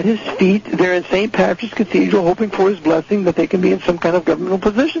at his feet there in St. Patrick's Cathedral, hoping for his blessing that they can be in some kind of governmental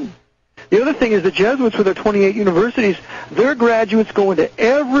position. The other thing is the Jesuits, with their 28 universities, their graduates go into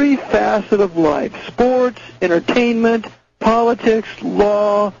every facet of life: sports, entertainment, politics,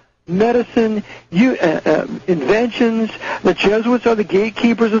 law, medicine, inventions. The Jesuits are the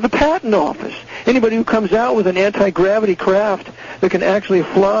gatekeepers of the patent office. Anybody who comes out with an anti-gravity craft that can actually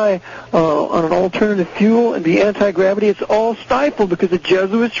fly on an alternative fuel and be anti-gravity, it's all stifled because the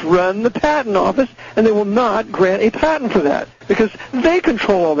Jesuits run the patent office, and they will not grant a patent for that because they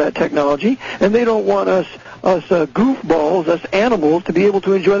control all that technology, and they don't want us goofballs, us animals, to be able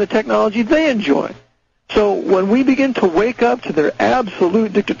to enjoy the technology they enjoy. So when we begin to wake up to their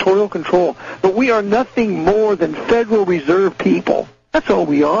absolute dictatorial control, but we are nothing more than Federal Reserve people. That's all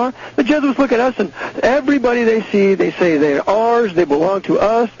we are. The Jesuits look at us, and everybody they see, they say they're ours, they belong to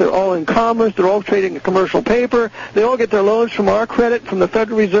us, they're all in commerce, they're all trading commercial paper, they all get their loans from our credit, from the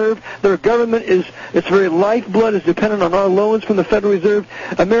Federal Reserve. Their government its very lifeblood is dependent on our loans from the Federal Reserve.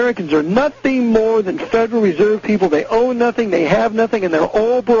 Americans are nothing more than Federal Reserve people. They own nothing, they have nothing, and they're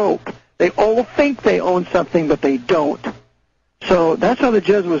all broke. They all think they own something, but they don't. So that's how the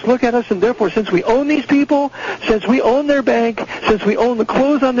Jesuits look at us, and therefore, since we own these people, since we own their bank, since we own the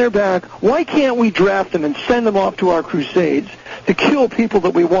clothes on their back, why can't we draft them and send them off to our crusades to kill people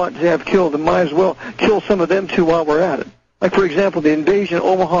that we want to have killed, and might as well kill some of them too while we're at it? Like, for example, the invasion of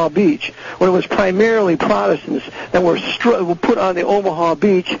Omaha Beach, when it was primarily Protestants that were put on the Omaha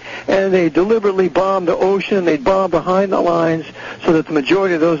Beach, and they deliberately bombed the ocean, they bombed behind the lines so that the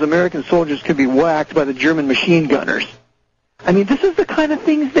majority of those American soldiers could be whacked by the German machine gunners. I mean, this is the kind of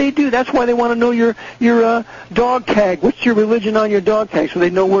things they do. That's why they want to know your dog tag. What's your religion on your dog tag, so they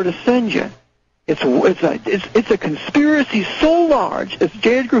know where to send you. It's a conspiracy so large, as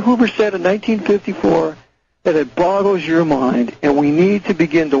J. Edgar Hoover said in 1954, that it boggles your mind, and we need to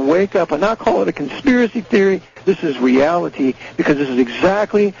begin to wake up and not call it a conspiracy theory. This is reality, because this is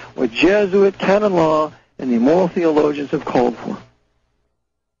exactly what Jesuit canon law and the moral theologians have called for.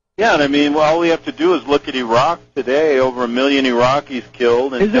 Yeah, and I mean, all we have to do is look at Iraq today. Over 1 million Iraqis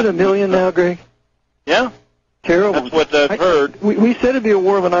killed. Is it 1 million now, Greg? Yeah. Terrible. That's what I've heard. We said it'd be a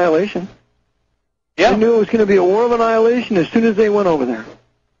war of annihilation. Yeah. We knew it was going to be a war of annihilation as soon as they went over there.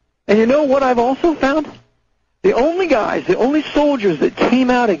 And you know what I've also found? The only soldiers that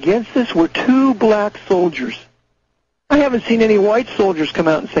came out against this were 2 black soldiers. I haven't seen any white soldiers come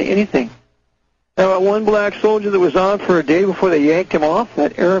out and say anything. Now, one black soldier that was on for a day before they yanked him off,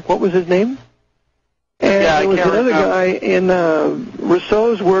 that Eric, what was his name? And there was another guy in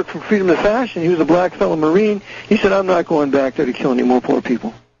Rousseau's work from Freedom to Fashion. He was a black fellow Marine. He said, I'm not going back there to kill any more poor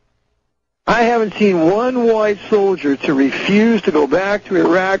people. I haven't seen one white soldier to refuse to go back to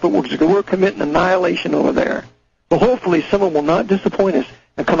Iraq, but we're committing annihilation over there. But hopefully someone will not disappoint us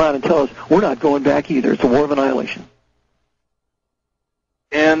and come out and tell us we're not going back either. It's a war of annihilation.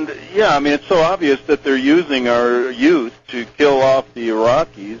 And, yeah, I mean, it's so obvious that they're using our youth to kill off the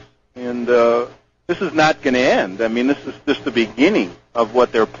Iraqis, and this is not going to end. I mean, this is just the beginning of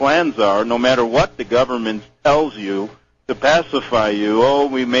what their plans are, no matter what the government tells you to pacify you. Oh,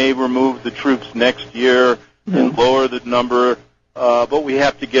 we may remove the troops next year and lower the number, but we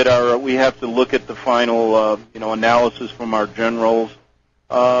have to look at the final, analysis from our generals.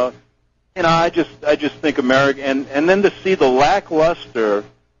 I just think America, and then to see the lackluster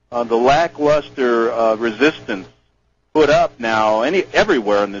resistance put up now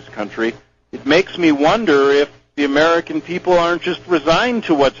everywhere in this country, it makes me wonder if the American people aren't just resigned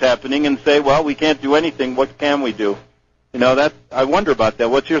to what's happening and say, well, we can't do anything. What can we do? I wonder about that.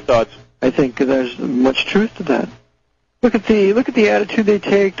 What's your thoughts? I think there's much truth to that. Look at the attitude they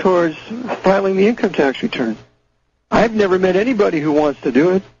take towards filing the income tax return. I've never met anybody who wants to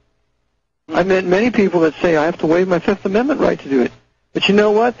do it. I've met many people that say I have to waive my Fifth Amendment right to do it. But you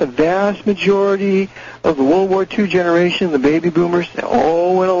know what? The vast majority of the World War II generation, the baby boomers, they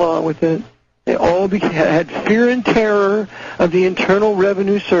all went along with it. They all had fear and terror of the Internal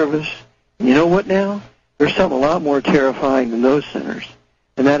Revenue Service. And you know what now? There's something a lot more terrifying than those sinners,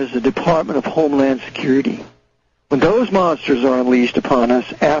 and that is the Department of Homeland Security. When those monsters are unleashed upon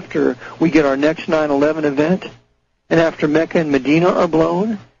us after we get our next 9/11 event, and after Mecca and Medina are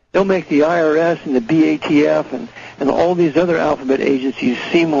blown, they'll make the IRS and the BATF and all these other alphabet agencies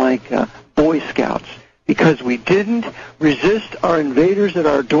seem like Boy Scouts. Because we didn't resist our invaders at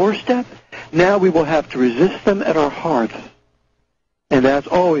our doorstep, now we will have to resist them at our hearth. And that's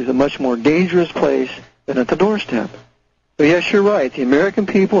always a much more dangerous place than at the doorstep. So yes, you're right. The American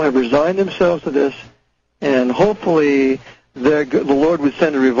people have resigned themselves to this, and hopefully the Lord would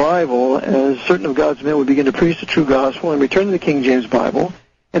send a revival as certain of God's men would begin to preach the true gospel and return to the King James Bible,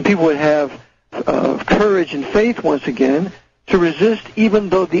 and people would have courage and faith once again to resist even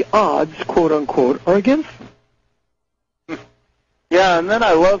though the odds, quote unquote, are against them. Yeah, and then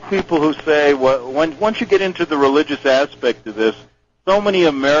I love people who say, once you get into the religious aspect of this, so many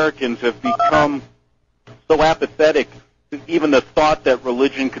Americans have become so apathetic to even the thought that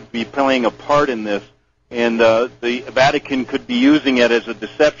religion could be playing a part in this, and the Vatican could be using it as a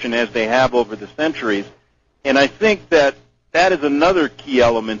deception as they have over the centuries. And I think that is another key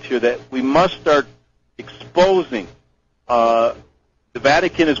element here, that we must start exposing the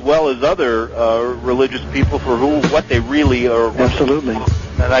Vatican as well as other religious people for what they really are. Absolutely.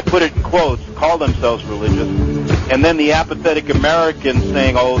 And I put it in quotes, call themselves religious. And then the apathetic Americans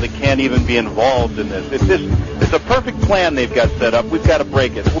saying, oh, they can't even be involved in this. It's a perfect plan they've got set up. We've got to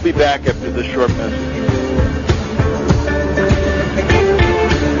break it. We'll be back after this short message.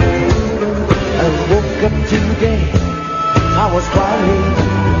 I woke up today, I was crying,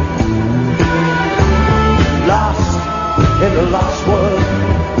 lost in a lost world.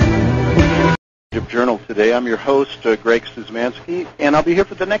 Journal today. I'm your host, Greg Szymanski, and I'll be here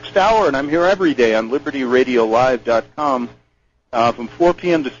for the next hour, and I'm here every day on LibertyRadioLive.com from 4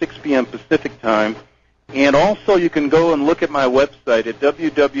 p.m. to 6 p.m. Pacific Time. And also you can go and look at my website at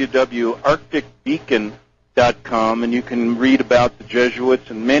www.arcticbeacon.com, and you can read about the Jesuits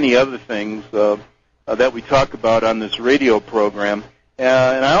and many other things that we talk about on this radio program.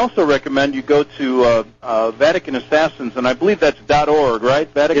 And I also recommend you go to Vatican Assassins, and I believe that's .org, right?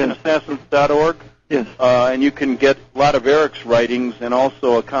 VaticanAssassins.org. Yes. And you can get a lot of Eric's writings and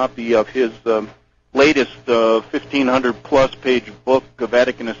also a copy of his latest 1,500-plus page book,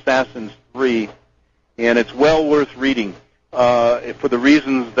 Vatican Assassins 3, and it's well worth reading for the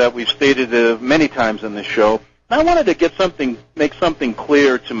reasons that we've stated many times in this show. And I wanted to make something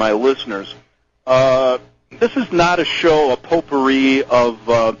clear to my listeners. This is not a show, a potpourri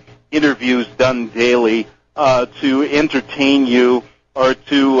of interviews done daily to entertain you or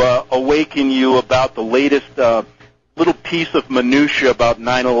to awaken you about the latest little piece of minutia about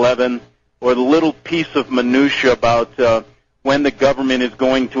 9/11 or the little piece of minutia about when the government is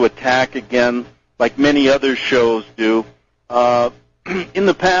going to attack again, like many other shows do. In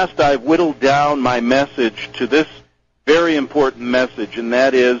the past, I've whittled down my message to this very important message, and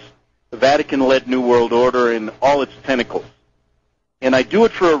that is the Vatican-led New World Order in all its tentacles. And I do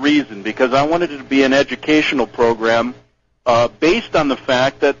it for a reason, because I wanted it to be an educational program based on the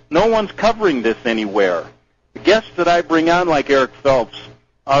fact that no one's covering this anywhere. The guests that I bring on, like Eric Phelps,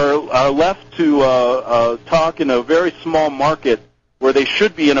 are left to talk in a very small market where they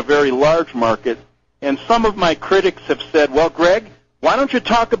should be in a very large market. And some of my critics have said, well, Greg, why don't you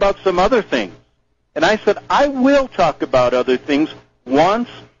talk about some other things? And I said, I will talk about other things once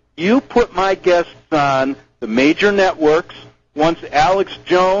you put my guests on the major networks, once Alex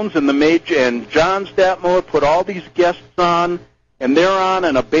Jones and John Statmiller put all these guests on, and they're on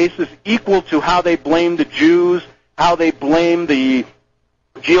a basis equal to how they blame the Jews, how they blame the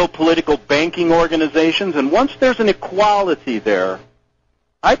geopolitical banking organizations, and once there's an equality there,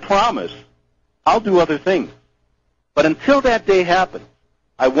 I promise I'll do other things. But until that day happens,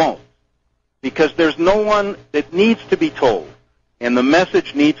 I won't, because there's no one that needs to be told, and the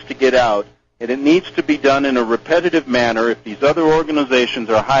message needs to get out, and it needs to be done in a repetitive manner if these other organizations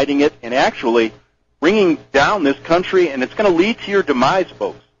are hiding it and actually bringing down this country, and it's going to lead to your demise,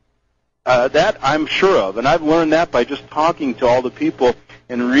 folks. That I'm sure of, and I've learned that by just talking to all the people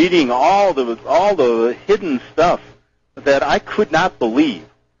and reading all the hidden stuff that I could not believe.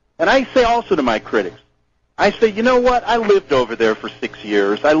 And I say also to my critics, I say, you know what? I lived over there for 6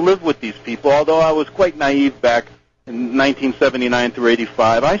 years. I lived with these people, although I was quite naive back in 1979 through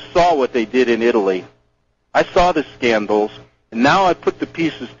 85. I saw what they did in Italy. I saw the scandals, and now I put the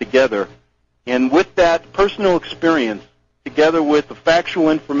pieces together. And with that personal experience, together with the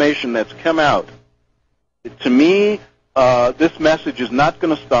factual information that's come out, to me, this message is not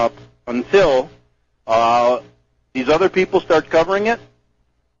going to stop until these other people start covering it,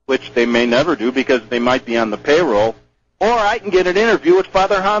 which they may never do because they might be on the payroll, or I can get an interview with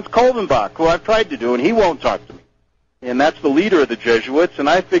Father Hans Koldenbach, who I've tried to do, and he won't talk to me. And that's the leader of the Jesuits, and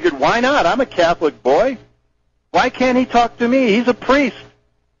I figured, why not? I'm a Catholic boy. Why can't he talk to me? He's a priest.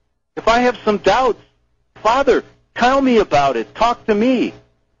 If I have some doubts, Father, tell me about it. Talk to me.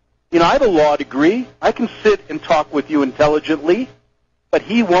 You know, I have a law degree. I can sit and talk with you intelligently, but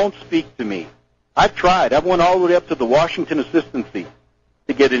he won't speak to me. I've tried. I've went all the way up to the Washington Assistancy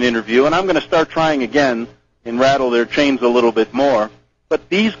to get an interview, and I'm going to start trying again and rattle their chains a little bit more. But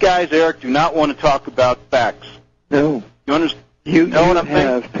these guys, Eric, do not want to talk about facts. No. You understand? You what I'm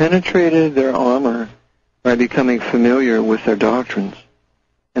have saying? penetrated their armor by becoming familiar with their doctrines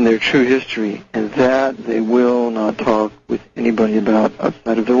and their true history, and that they will not talk with anybody about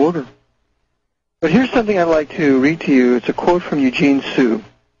outside of their order. But here's something I'd like to read to you. It's a quote from Eugene Sue.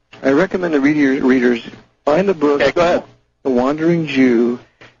 I recommend the readers find the book, Okay, go ahead. The Wandering Jew.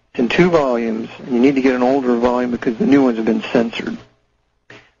 It's in 2 volumes, and you need to get an older volume because the new ones have been censored.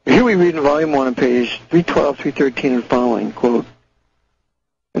 But here we read in volume 1 on page 312, 313 and following, quote,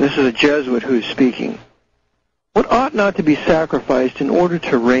 and this is a Jesuit who is speaking. What ought not to be sacrificed in order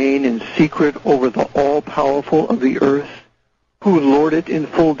to reign in secret over the all-powerful of the earth, who lord it in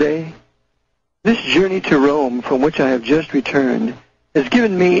full day? This journey to Rome, from which I have just returned, has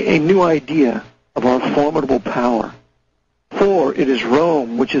given me a new idea of our formidable power. For it is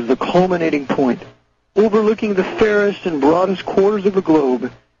Rome which is the culminating point, overlooking the fairest and broadest quarters of the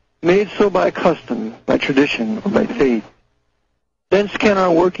globe, made so by custom, by tradition, or by faith. Thence can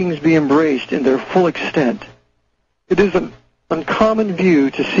our workings be embraced in their full extent. It is an uncommon view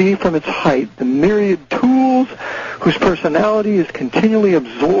to see from its height the myriad tools whose personality is continually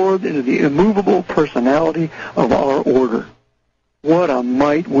absorbed into the immovable personality of our order. What a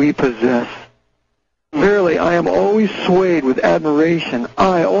might we possess! Verily, I am always swayed with admiration,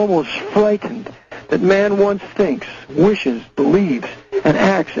 I almost frightened, that man once thinks, wishes, believes, and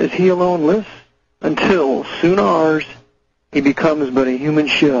acts as he alone lists, until, soon ours, he becomes but a human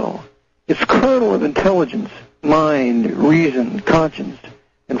shell. Its kernel of intelligence, mind, reason, conscience,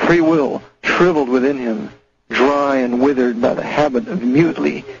 and free will shriveled within him, dry and withered by the habit of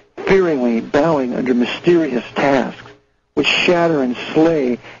mutely, fearingly bowing under mysterious tasks, which shatter and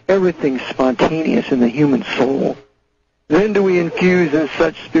slay everything spontaneous in the human soul. Then do we infuse in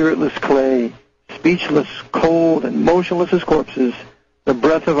such spiritless clay, speechless, cold, and motionless as corpses, the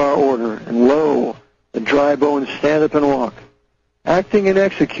breath of our order, and lo, the dry bones stand up and walk, acting and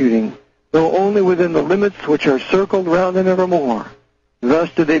executing, though only within the limits which are circled round them evermore. Thus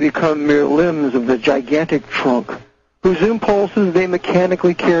do they become mere limbs of the gigantic trunk, whose impulses they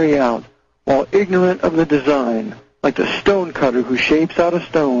mechanically carry out, while ignorant of the design, like the stone cutter who shapes out a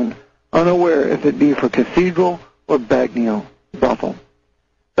stone, unaware if it be for cathedral or bagnio, brothel.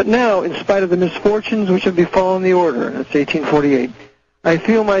 But now, in spite of the misfortunes which have befallen the order, that's 1848, I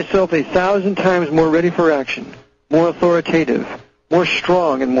feel myself 1,000 times more ready for action, more authoritative, more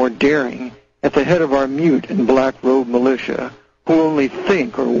strong and more daring, at the head of our mute and black-robed militia, who only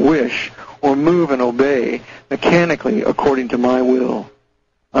think or wish or move and obey mechanically according to my will.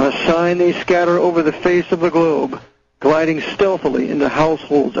 On a sign they scatter over the face of the globe, gliding stealthily into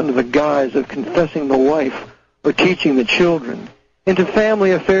households under the guise of confessing the wife or teaching the children, into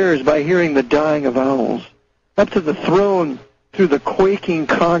family affairs by hearing the dying of owls, up to the throne through the quaking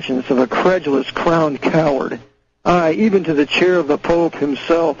conscience of a credulous crowned coward, aye, even to the chair of the Pope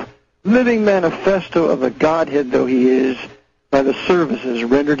himself, living manifesto of the Godhead though he is, by the services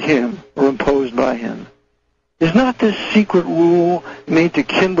rendered him or imposed by him. Is not this secret rule made to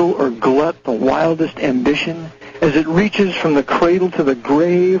kindle or glut the wildest ambition, as it reaches from the cradle to the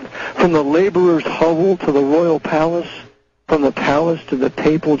grave, from the laborer's hovel to the royal palace, from the palace to the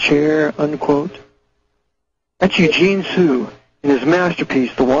papal chair, unquote? That's Eugene Sue in his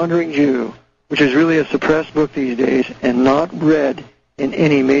masterpiece, The Wandering Jew, which is really a suppressed book these days and not read in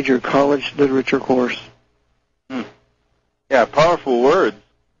any major college literature course. Yeah, powerful words.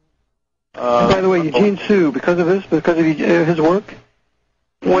 By the way, Eugene Sue, because of his work,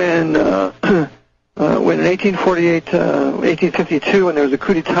 when in 1848, 1852, when there was a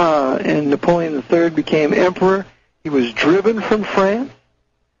coup d'etat and Napoleon III became emperor, he was driven from France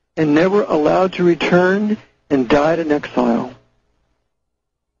and never allowed to return and died in exile.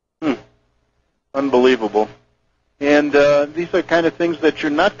 Unbelievable. And these are kind of things that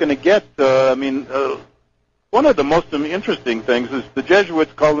you're not going to get. One of the most interesting things is the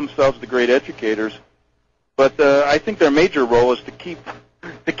Jesuits call themselves the great educators, but I think their major role is to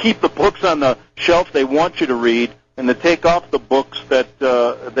keep the books on the shelf they want you to read and to take off the books that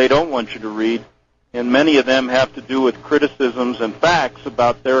they don't want you to read. And many of them have to do with criticisms and facts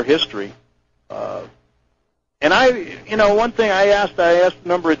about their history. And one thing I asked a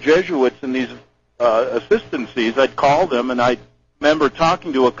number of Jesuits in these assistancies. I'd call them, and I remember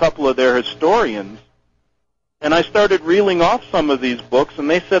talking to a couple of their historians, and I started reeling off some of these books, and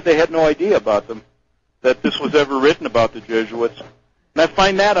they said they had no idea about them, that this was ever written about the Jesuits. And I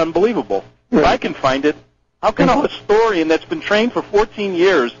find that unbelievable. If I can find it, how can a historian that's been trained for 14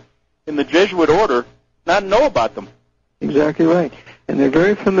 years in the Jesuit order not know about them? Exactly right. And they're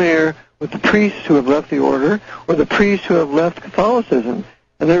very familiar with the priests who have left the order or the priests who have left Catholicism.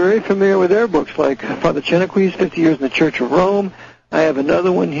 And they're very familiar with their books, like Father Chenequi's 50 Years in the Church of Rome. I have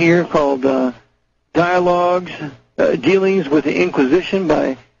another one here called Dialogues, Dealings with the Inquisition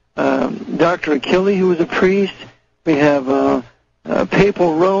by Dr. Achille, who was a priest. We have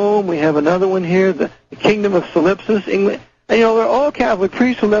Papal Rome. We have another one here, the Kingdom of Solipsis, England. And, they're all Catholic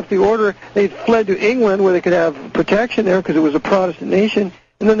priests who left the order. They fled to England where they could have protection there because it was a Protestant nation.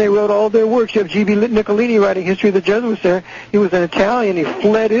 And then they wrote all their works. You have G.B. Niccolini writing History of the Jesuits there. He was an Italian. He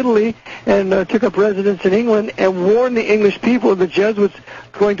fled Italy and took up residence in England and warned the English people of the Jesuits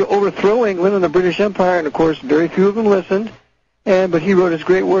going to overthrow England and the British Empire. And, of course, very few of them listened. But he wrote his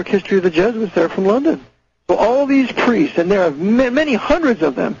great work, History of the Jesuits, there from London. So all these priests, and there are many hundreds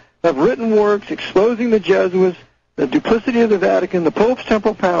of them, have written works exposing the Jesuits, the duplicity of the Vatican, the Pope's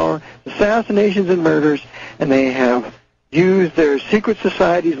temporal power, assassinations and murders, and they have used their secret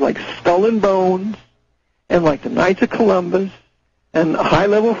societies like Skull and Bones and like the Knights of Columbus and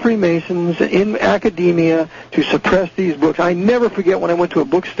high-level Freemasons in academia to suppress these books. I never forget when I went to a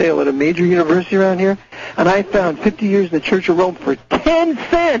book sale at a major university around here, and I found 50 Years in the Church of Rome for 10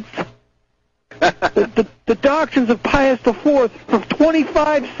 cents. The Doctrines of Pius IV for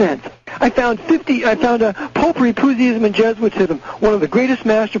 25 cents. I found Popery, Puseyism, and Jesuitism, one of the greatest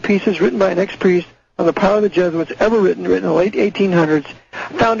masterpieces written by an ex-priest on the power of the Jesuits ever written in the late 1800s.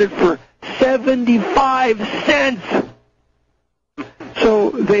 Found it for 75 cents. So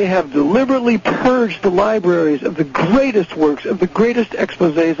they have deliberately purged the libraries of the greatest works, of the greatest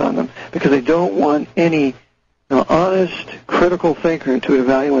exposés on them, because they don't want any honest, critical thinker to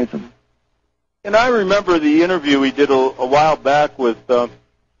evaluate them. And I remember the interview we did a while back with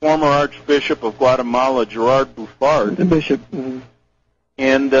former Archbishop of Guatemala, Gerard Buffard. The bishop. Mm-hmm.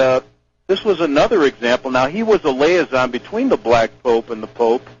 And this was another example. Now, he was a liaison between the Black Pope and the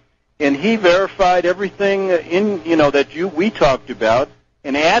Pope, and he verified everything we talked about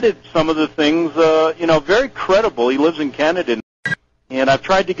and added some of the things, very credible. He lives in Canada, and I've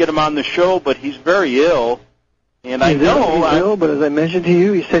tried to get him on the show, but he's very ill. And he's ill, but as I mentioned to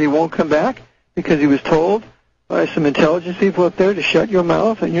you, he said he won't come back because he was told by some intelligence people up there to shut your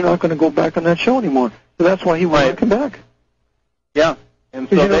mouth and you're not going to go back on that show anymore. So that's why he won't come back. Yeah. And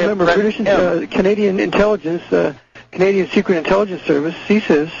so remember, British Canadian intelligence, Canadian Secret Intelligence Service,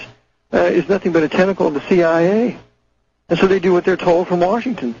 CSIS, is nothing but a tentacle of the CIA. And so they do what they're told from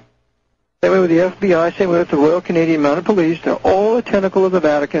Washington. Same way with the FBI, same way with the Royal Canadian Mounted Police. They're all a tentacle of the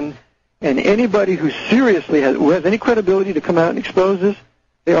Vatican, And anybody who seriously who has any credibility to come out and expose this,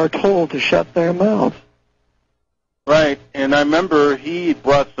 they are told to shut their mouths. Right, and I remember he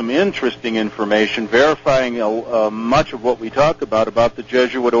brought some interesting information verifying much of what we talk about the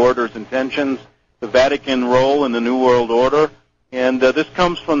Jesuit order's intentions, the Vatican role in the New World Order, and this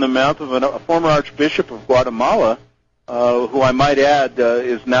comes from the mouth of a former Archbishop of Guatemala, who I might add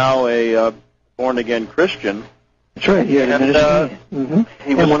is now a born-again Christian. That's right, he had a ministry.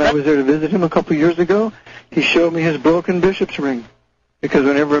 And when I was there to visit him a couple of years ago, he showed me his broken bishop's ring. Because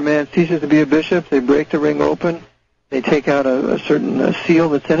whenever a man ceases to be a bishop, they break the ring open. They take out a certain seal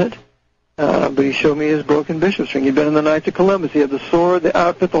that's in it. But he showed me his broken bishop's ring. He'd been in the Knights of Columbus. He had the sword, the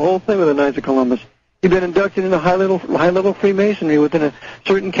outfit, the whole thing with the Knights of Columbus. He'd been inducted into high-level Freemasonry within a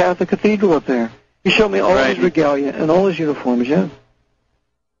certain Catholic cathedral up there. He showed me all his regalia and all his uniforms, yeah.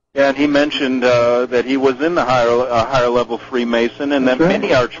 Yeah, and he mentioned that he was in the higher-level Freemason, and that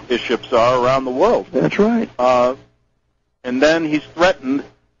many archbishops are around the world. That's right. And then he's threatened.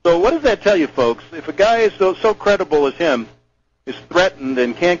 So what does that tell you, folks? If a guy is so credible as him is threatened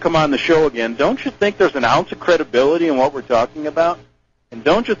and can't come on the show again, don't you think there's an ounce of credibility in what we're talking about? And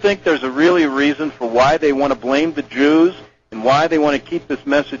don't you think there's a really reason for why they want to blame the Jews and why they want to keep this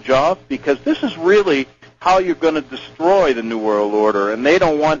message off? Because this is really how you're going to destroy the New World Order, and they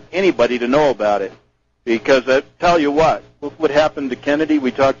don't want anybody to know about it. Because I tell you what, look what happened to Kennedy.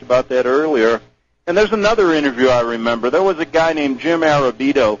 We talked about that earlier. And there's another interview I remember. There was a guy named Jim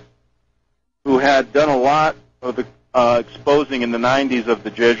Arabito who had done a lot of the exposing in the 90s of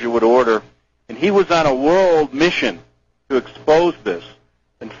the Jesuit order, and he was on a world mission to expose this.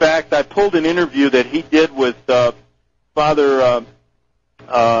 In fact, I pulled an interview that he did with Alberto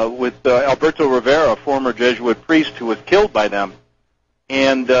Rivera, a former Jesuit priest who was killed by them,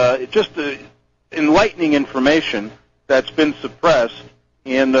 and just enlightening information that's been suppressed.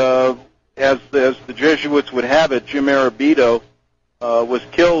 And as the Jesuits would have it, Jim Arabito was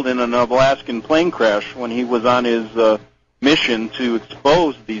killed in an Alaskan plane crash when he was on his mission to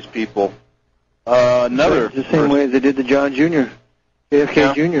expose these people. It's the same way they did to John Jr.,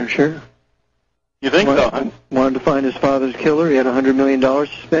 JFK Jr., sure. You think so? Wanted to find his father's killer. He had $100 million to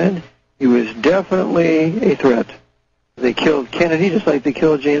spend. He was definitely a threat. They killed Kennedy just like they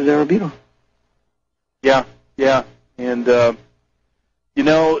killed James Arabito. Yeah. And,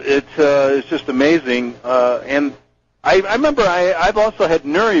 it's just amazing. And I remember I've also had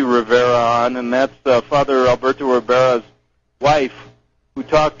Nuri Rivera on, and that's Father Alberto Rivera's wife, who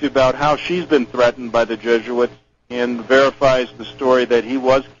talked about how she's been threatened by the Jesuits and verifies the story that he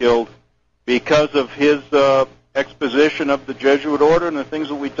was killed because of his exposition of the Jesuit order and the things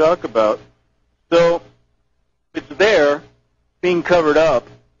that we talk about. So it's there, being covered up,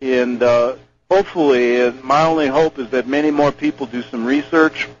 and hopefully, my only hope is that many more people do some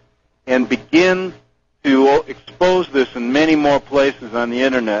research and begin to expose this in many more places on the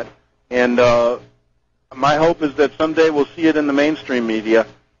Internet. And my hope is that someday we'll see it in the mainstream media,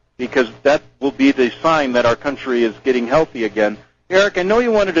 because that will be the sign that our country is getting healthy again. Eric, I know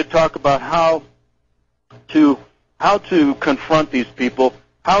you wanted to talk about how to confront these people,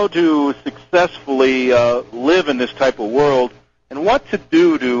 how to successfully live in this type of world, and what to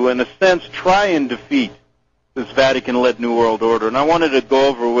do to, in a sense, try and defeat this Vatican-led New World Order. And I wanted to go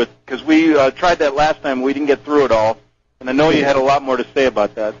over because we tried that last time, we didn't get through it all, and I know you had a lot more to say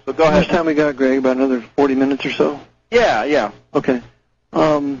about that. So go ahead. How much time we got, Greg? About another 40 minutes or so? Yeah. Okay.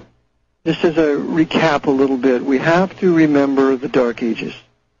 Just as a recap a little bit, we have to remember the Dark Ages.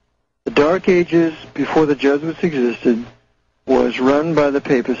 The Dark Ages, before the Jesuits existed, was run by the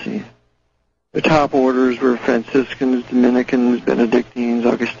papacy. The top orders were Franciscans, Dominicans, Benedictines,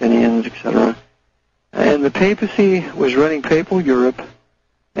 Augustinians, etc. And the papacy was running papal Europe,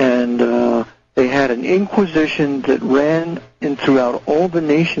 and they had an inquisition that ran throughout all the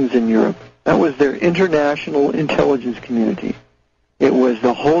nations in Europe. That was their international intelligence community. It was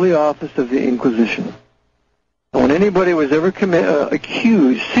the Holy Office of the Inquisition. And when anybody was ever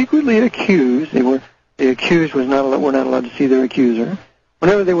secretly accused, the accused were not allowed to see their accuser.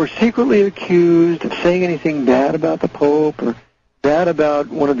 Whenever they were secretly accused of saying anything bad about the Pope or bad about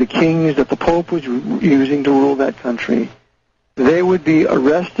one of the kings that the Pope was using to rule that country, they would be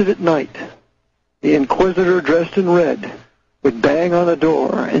arrested at night. The inquisitor, dressed in red, would bang on the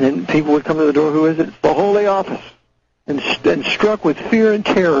door, and then people would come to the door. Who is it? It's the Holy Office. And struck with fear and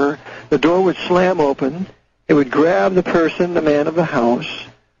terror, the door would slam open. It would grab the person, the man of the house,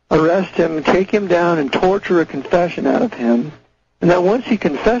 arrest him, take him down, and torture a confession out of him. And that once he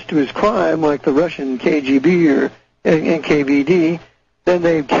confessed to his crime, like the Russian KGB or NKVD, then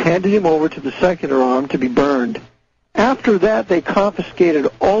they handed him over to the secular arm to be burned. After that, they confiscated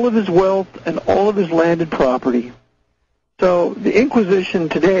all of his wealth and all of his landed property. So the Inquisition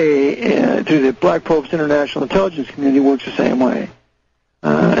today, through the Black Popes International Intelligence Community, works the same way.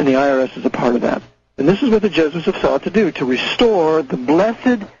 And the IRS is a part of that. And this is what the Jesuits have sought to do, to restore the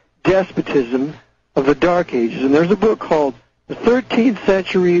blessed despotism of the Dark Ages. And there's a book called The 13th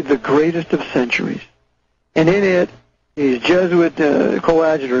Century, the Greatest of Centuries. And in it, these Jesuit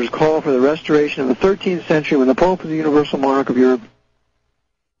coadjutors call for the restoration of the 13th century when the Pope was the universal monarch of Europe.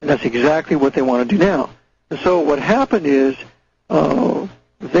 And that's exactly what they want to do now. And so what happened is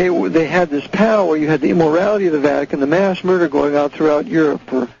they had this power where you had the immorality of the Vatican, the mass murder going on throughout Europe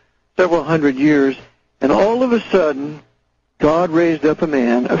for several hundred years, and all of a sudden, God raised up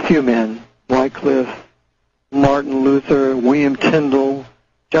a few men, Wycliffe, Martin Luther, William Tyndale,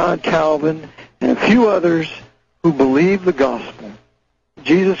 John Calvin, and a few others who believed the gospel.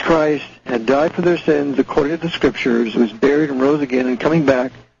 Jesus Christ had died for their sins according to the Scriptures, was buried and rose again and coming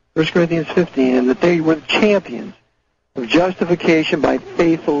back, 1 Corinthians 15, and that they were the champions of justification by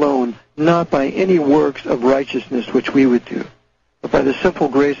faith alone, not by any works of righteousness which we would do, but by the simple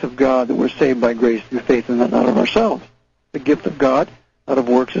grace of God, that we're saved by grace through faith and not of ourselves. The gift of God, not of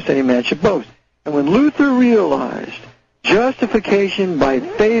works, lest any man should boast. And when Luther realized justification by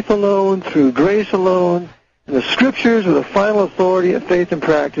faith alone, through grace alone, and the Scriptures were the final authority of faith and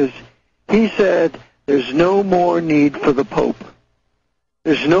practice, he said, there's no more need for the Pope.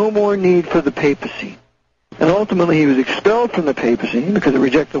 There's no more need for the papacy. And ultimately he was expelled from the papacy because it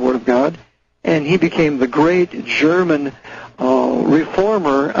rejected the Word of God, and he became the great German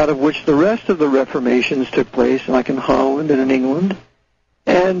reformer out of which the rest of the Reformations took place, like in Holland and in England.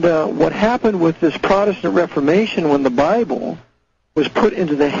 And what happened with this Protestant Reformation, when the Bible was put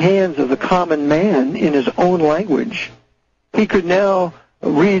into the hands of the common man in his own language, he could now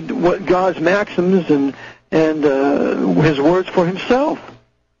read what God's maxims and his words for himself.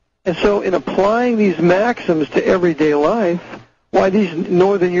 And so in applying these maxims to everyday life, why these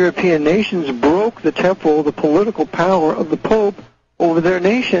northern European nations broke the temporal, the political power of the Pope over their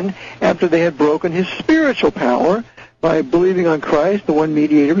nation after they had broken his spiritual power by believing on Christ, the one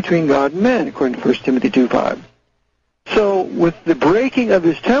mediator between God and men, according to 1 Timothy 2:5. So with the breaking of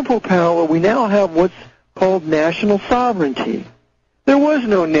his temporal power, we now have what's called national sovereignty. There was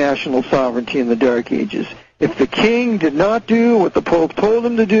no national sovereignty in the Dark Ages. If the king did not do what the Pope told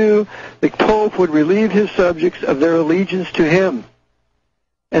him to do, the Pope would relieve his subjects of their allegiance to him.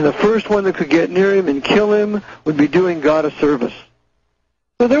 And the first one that could get near him and kill him would be doing God a service.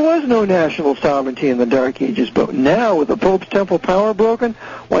 So there was no national sovereignty in the Dark Ages. But now, with the Pope's temporal power broken,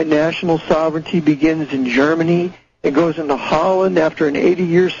 why national sovereignty begins in Germany. It goes into Holland after an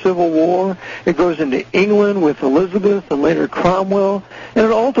 80-year civil war. It goes into England with Elizabeth and later Cromwell. And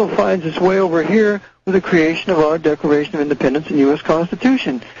it also finds its way over here with the creation of our Declaration of Independence and U.S.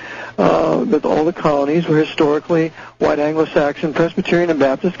 Constitution. That all the colonies were historically white Anglo-Saxon, Presbyterian, and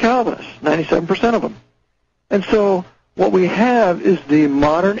Baptist Calvinists, 97% of them. And so what we have is the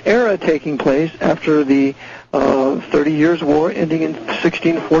modern era taking place after the 30 Years' War ending in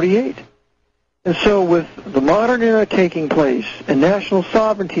 1648. And so with the modern era taking place and national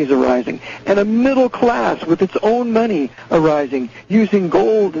sovereignties arising and a middle class with its own money arising using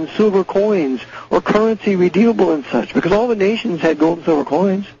gold and silver coins or currency redeemable and such, because all the nations had gold and silver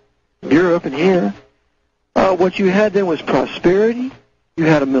coins, Europe and here, what you had then was prosperity, you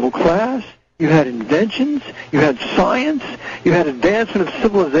had a middle class, you had inventions, you had science, you had advancement of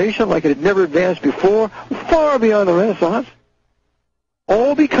civilization like it had never advanced before, far beyond the Renaissance,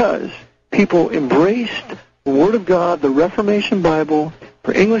 all because people embraced the Word of God, the Reformation Bible,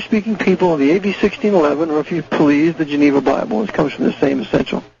 for English-speaking people in the AB 1611, or if you please, the Geneva Bible. It comes from the same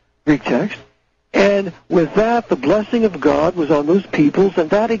essential Greek text. And with that, the blessing of God was on those peoples, and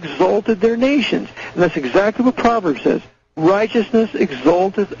that exalted their nations. And that's exactly what Proverbs says. Righteousness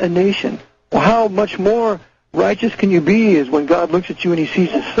exalteth a nation. Well, how much more righteous can you be is when God looks at you and he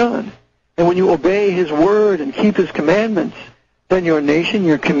sees his Son. And when you obey his word and keep his commandments, then your nation,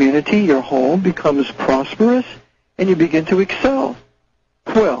 your community, your home becomes prosperous, and you begin to excel.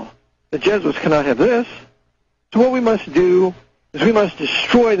 Well, the Jesuits cannot have this. So what we must do is we must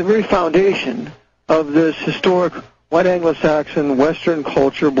destroy the very foundation of this historic white Anglo-Saxon Western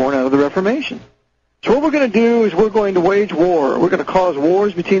culture born out of the Reformation. So what we're going to do is we're going to wage war. We're going to cause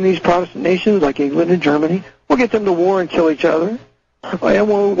wars between these Protestant nations like England and Germany. We'll get them to war and kill each other. And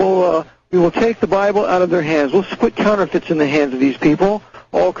we will take the Bible out of their hands. We'll put counterfeits in the hands of these people.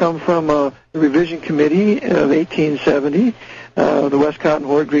 All come from the Revision Committee of 1870, the Westcott and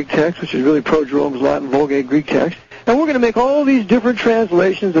Hort Greek text, which is really Pro-Jerome's Latin Vulgate Greek text. And we're going to make all these different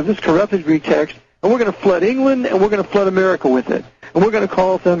translations of this corrupted Greek text and we're going to flood England, and we're going to flood America with it. And we're going to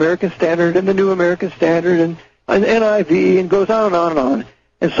call it the American Standard and the New American Standard and NIV, and goes on and on and on.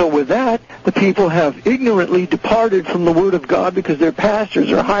 And so with that, the people have ignorantly departed from the Word of God because their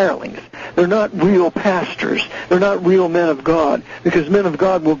pastors are hirelings. They're not real pastors. They're not real men of God, because men of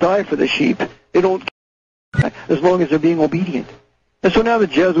God will die for the sheep. They don't care as long as they're being obedient. And so now the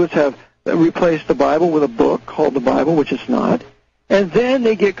Jesuits have replaced the Bible with a book called the Bible, which it's not. And then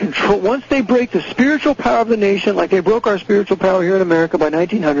they get control. Once they break the spiritual power of the nation, like they broke our spiritual power here in America by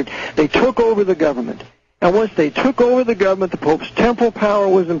 1900, they took over the government. And once they took over the government, the Pope's temporal power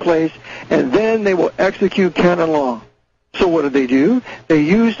was in place, and then they will execute canon law. So what did they do? They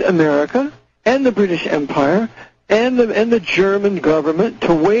used America and the British Empire and the German government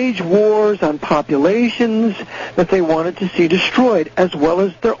to wage wars on populations that they wanted to see destroyed, as well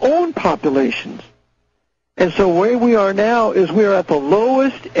as their own populations. And so where we are now is we are at the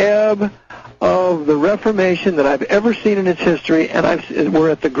lowest ebb of the Reformation that I've ever seen in its history, and we're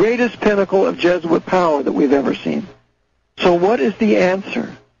at the greatest pinnacle of Jesuit power that we've ever seen. So what is the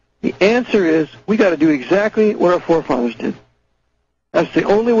answer? The answer is we got to do exactly what our forefathers did. That's the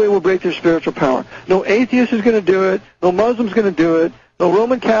only way we'll break their spiritual power. No atheist is going to do it. No Muslim's going to do it. No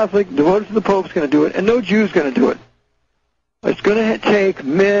Roman Catholic devoted to the Pope is going to do it. And no Jew's going to do it. It's going to take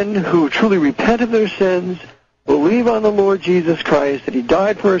men who truly repent of their sins, believe on the Lord Jesus Christ, that He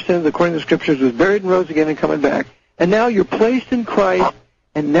died for our sins according to the Scriptures, was buried and rose again and coming back. And now you're placed in Christ,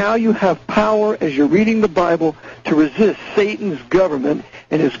 and now you have power as you're reading the Bible to resist Satan's government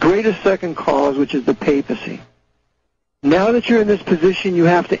and his greatest second cause, which is the papacy. Now that you're in this position, you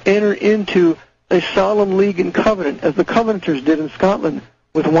have to enter into a solemn league and covenant, as the Covenanters did in Scotland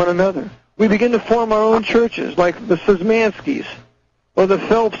with one another. We begin to form our own churches, like the Szymanskis, or the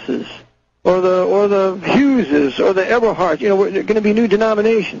Phelpses, or the Hugheses, or the Eberhards. You know, we're going to be new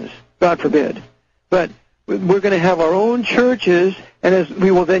denominations, God forbid. But we're going to have our own churches, and as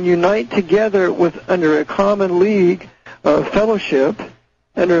we will then unite together under a common league of fellowship,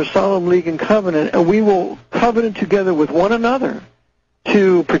 under a solemn league and covenant, and we will covenant together with one another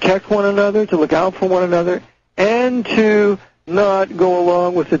to protect one another, to look out for one another, and to not go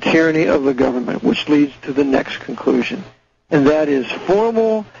along with the tyranny of the government, which leads to the next conclusion. And that is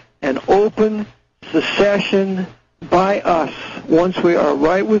formal and open secession by us once we are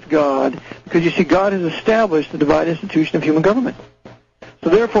right with God, because you see, God has established the divine institution of human government. So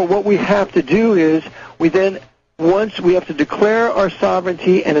therefore, what we have to do is once we have to declare our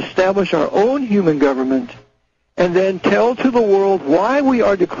sovereignty and establish our own human government, and then tell to the world why we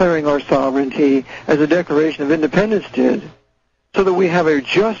are declaring our sovereignty, as the Declaration of Independence did, so that we have a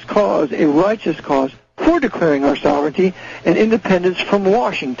just cause, a righteous cause, for declaring our sovereignty and independence from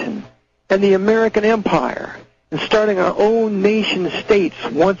Washington and the American Empire, and starting our own nation states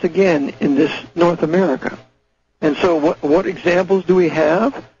once again in this North America. And so what examples do we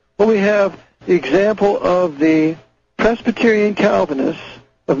have? Well, we have the example of the Presbyterian Calvinists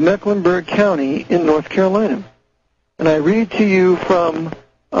of Mecklenburg County in North Carolina. And I read to you from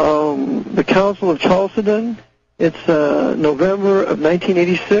the Council of Chalcedon. It's November of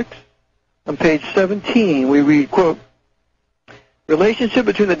 1986. On page 17, we read, quote, "Relationship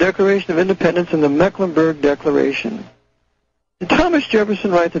between the Declaration of Independence and the Mecklenburg Declaration. Did Thomas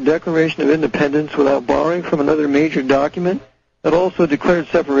Jefferson write the Declaration of Independence without borrowing from another major document that also declared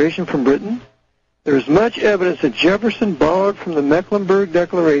separation from Britain? There is much evidence that Jefferson borrowed from the Mecklenburg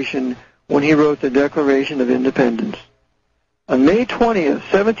Declaration when he wrote the Declaration of Independence. On May 20th,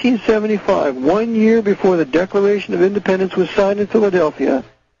 1775, 1 year before the Declaration of Independence was signed in Philadelphia,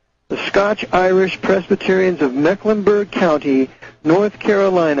 the Scotch-Irish Presbyterians of Mecklenburg County, North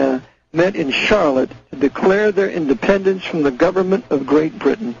Carolina, met in Charlotte to declare their independence from the government of Great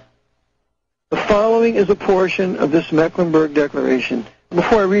Britain. The following is a portion of this Mecklenburg Declaration."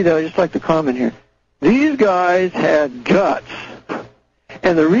 Before I read that, I'd just like to comment here. These guys had guts.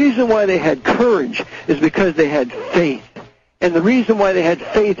 And the reason why they had courage is because they had faith. And the reason why they had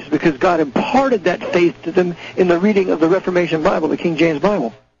faith is because God imparted that faith to them in the reading of the Reformation Bible, the King James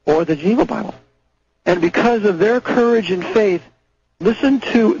Bible, or the Geneva Bible. And because of their courage and faith,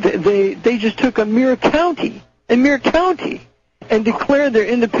 they just took a mere county, and declared their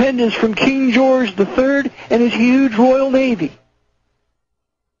independence from King George III and his huge Royal Navy.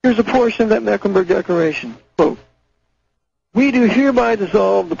 Here's a portion of that Mecklenburg Declaration. Quote, "We do hereby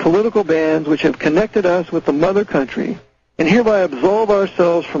dissolve the political bands which have connected us with the mother country, and hereby absolve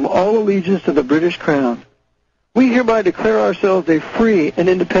ourselves from all allegiance to the British Crown. We hereby declare ourselves a free and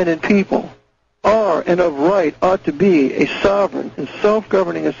independent people, are and of right ought to be a sovereign and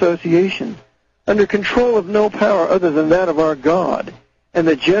self-governing association, under control of no power other than that of our God, and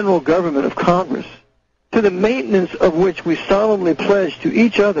the general government of Congress, to the maintenance of which we solemnly pledge to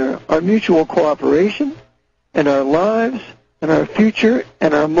each other our mutual cooperation and our lives and our future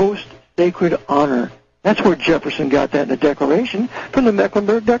and our most sacred honor. That's where Jefferson got that in the Declaration, from the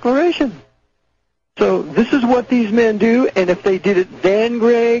Mecklenburg Declaration. So this is what these men do, and if they did it then,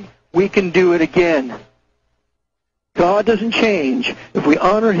 Greg, we can do it again. God doesn't change. If we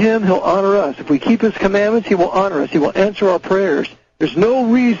honor him, he'll honor us. If we keep his commandments, he will honor us. He will answer our prayers. There's no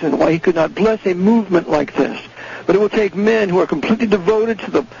reason why he could not bless a movement like this. But it will take men who are completely devoted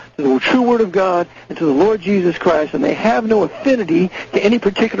to the true Word of God and to the Lord Jesus Christ, and they have no affinity to any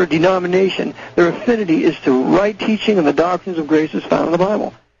particular denomination. Their affinity is to right teaching and the doctrines of grace as found in the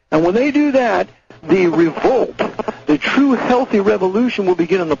Bible. And when they do that, the revolt, the true healthy revolution will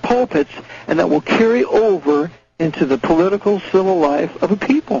begin in the pulpits, and that will carry over into the political, civil life of a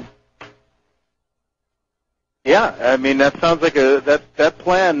people. Yeah, I mean, that sounds like that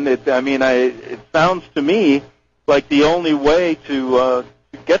plan. It sounds to me like the only way to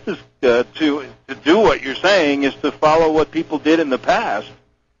get this to do what you're saying is to follow what people did in the past,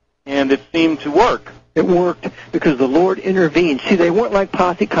 and it seemed to work. It worked because the Lord intervened. See, they weren't like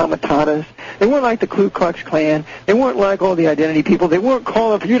posse comitatus. They weren't like the Ku Klux Klan. They weren't like all the identity people. They weren't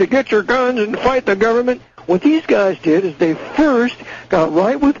calling for you to get your guns and fight the government. What these guys did is they first got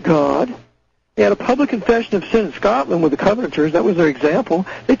right with God. They had a public confession of sin in Scotland with the Covenanters. That was their example.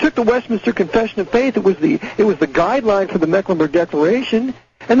 They took the Westminster Confession of Faith. It was the guideline for the Mecklenburg Declaration.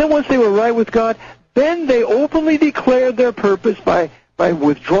 And then once they were right with God, then they openly declared their purpose by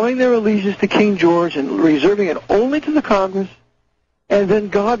withdrawing their allegiance to King George and reserving it only to the Congress. And then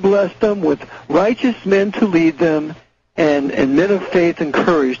God blessed them with righteous men to lead them and men of faith and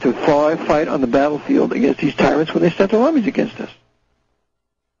courage to fight on the battlefield against these tyrants when they sent their armies against us.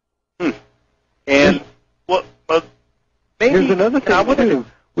 And maybe here's another thing too.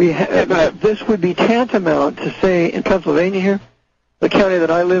 This would be tantamount to say in Pennsylvania here, the county that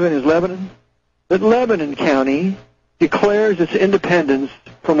I live in is Lebanon, that Lebanon County declares its independence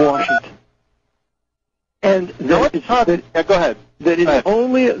from Washington, and go ahead. That it's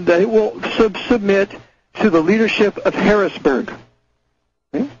only that it will submit to the leadership of Harrisburg.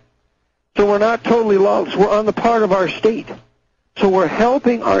 Okay? So we're not totally lawless. We're on the part of our state. So we're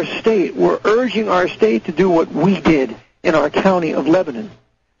helping our state. We're urging our state to do what we did in our county of Lebanon.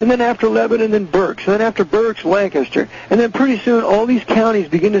 And then after Lebanon, then Berks. And then after Berks, Lancaster. And then pretty soon all these counties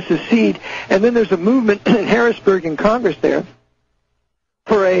begin to secede. And then there's a movement in Harrisburg in Congress there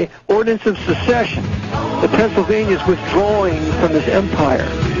for a ordinance of secession. The Pennsylvania's withdrawing from this empire.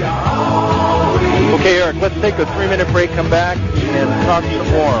 Okay, Eric, let's take a 3-minute break, come back, and talk some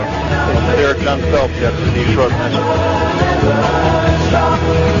more. This is Eric Jon Phelps after these short messages.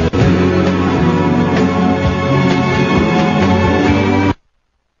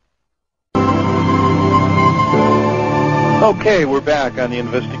 Okay, we're back on the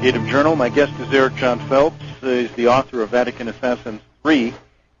Investigative Journal. My guest is Eric Jon Phelps. He's the author of Vatican Assassins 3,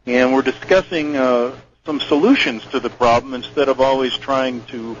 and we're discussing some solutions to the problem instead of always trying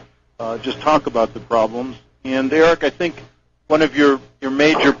to just talk about the problems. And Eric, I think one of your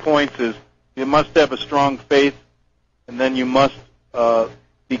major points is you must have a strong faith, and then you must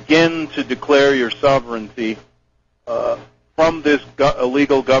begin to declare your sovereignty from this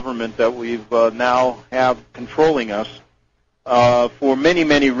illegal government that we've now have controlling us for many,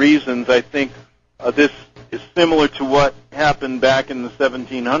 many reasons. I think this is similar to what happened back in the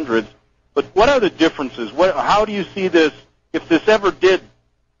 1700s. But what are the differences? How do you see this, if this ever did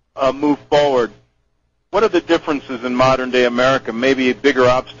move forward? What are the differences in modern-day America? Maybe bigger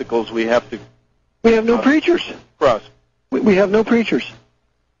obstacles we have to... We have no preachers. Cross. We have no preachers.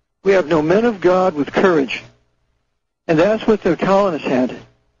 We have no men of God with courage. And that's what the colonists had.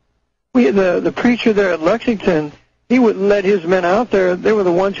 The preacher there at Lexington, he wouldn't let his men out there. They were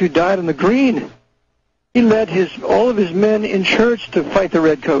the ones who died on the green. He led all of his men in church to fight the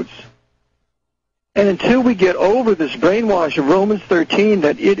redcoats. And until we get over this brainwash of Romans 13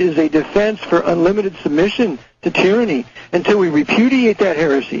 that it is a defense for unlimited submission to tyranny, until we repudiate that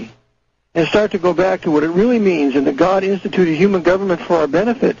heresy and start to go back to what it really means, and that God instituted human government for our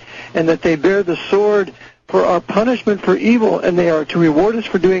benefit, and that they bear the sword for our punishment for evil, and they are to reward us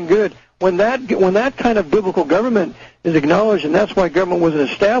for doing good. When that kind of biblical government is acknowledged, and that's why government wasn't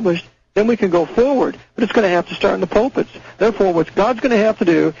established, then we can go forward. But it's going to have to start in the pulpits. Therefore, what God's going to have to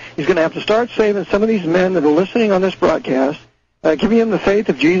do, he's going to have to start saving some of these men that are listening on this broadcast, giving them the faith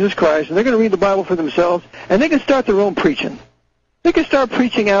of Jesus Christ, and they're going to read the Bible for themselves, and they can start their own preaching. They can start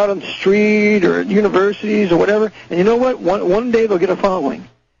preaching out on the street or at universities or whatever, and you know what? One day they'll get a following.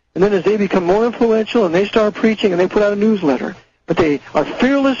 And then as they become more influential and they start preaching and they put out a newsletter, But they are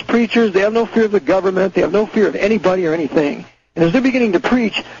fearless preachers. They have no fear of the government. They have no fear of anybody or anything. And as they're beginning to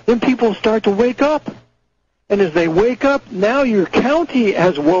preach, then people start to wake up. And as they wake up, now your county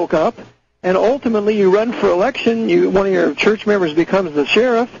has woke up, and ultimately you run for election. One of your church members becomes the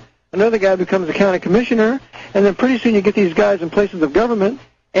sheriff. Another guy becomes the county commissioner. And then pretty soon you get these guys in places of government,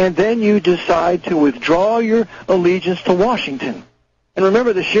 and then you decide to withdraw your allegiance to Washington. And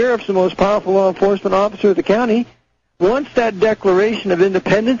remember, the sheriff's the most powerful law enforcement officer of the county. Once that Declaration of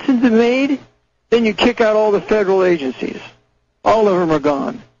Independence is made, then you kick out all the federal agencies. All of them are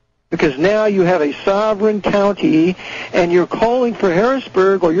gone. Because now you have a sovereign county, and you're calling for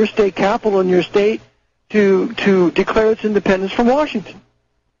Harrisburg or your state capital in your state to declare its independence from Washington.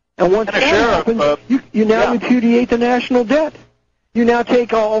 And once that happens, you now repudiate the national debt. You now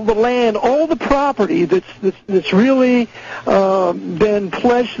take all the land, all the property that's really been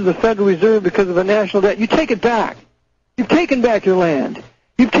pledged to the Federal Reserve because of a national debt. You take it back. You've taken back your land.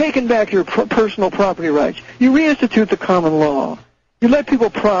 You've taken back your personal property rights. You reinstitute the common law. You let people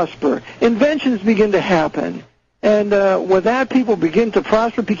prosper. Inventions begin to happen. And with that, people begin to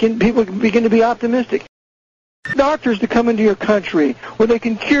prosper. People begin to be optimistic. Doctors to come into your country where they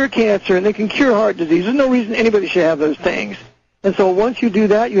can cure cancer and they can cure heart disease. There's no reason anybody should have those things. And so once you do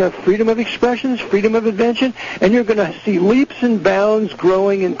that, you have freedom of expressions, freedom of invention, and you're going to see leaps and bounds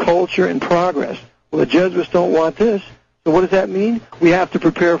growing in culture and progress. Well, the Jesuits don't want this. So what does that mean? We have to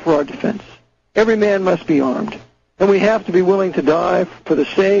prepare for our defense. Every man must be armed. And we have to be willing to die for the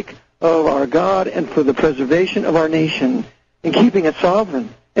sake of our God and for the preservation of our nation and keeping it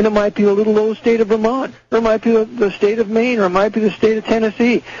sovereign. And it might be a little old state of Vermont, or it might be the state of Maine, or it might be the state of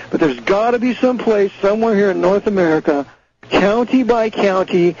Tennessee. But there's got to be some place somewhere here in North America, county by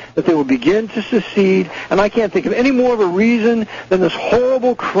county, that they will begin to secede. And I can't think of any more of a reason than this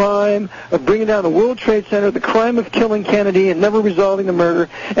horrible crime of bringing down the World Trade Center, the crime of killing Kennedy and never resolving the murder,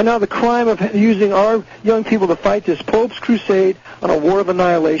 and now the crime of using our young people to fight this Pope's crusade on a war of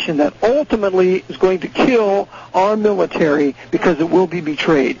annihilation that ultimately is going to kill our military because it will be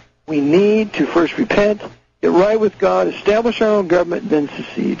betrayed. We need to first repent, get right with God, establish our own government, then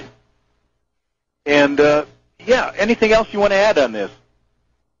secede. And anything else you want to add on this?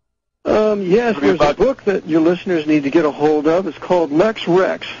 Yes, there's a book that your listeners need to get a hold of. It's called Lex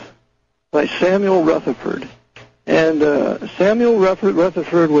Rex by Samuel Rutherford. And Samuel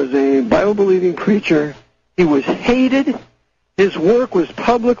Rutherford was a Bible-believing preacher. He was hated. His work was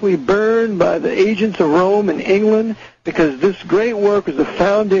publicly burned by the agents of Rome in England because this great work was the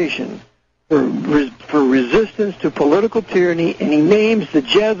foundation for resistance to political tyranny, and he names the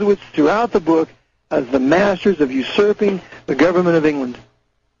Jesuits throughout the book as the masters of usurping the government of England.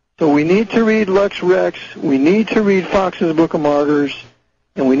 So we need to read Lux Rex, we need to read Fox's Book of Martyrs,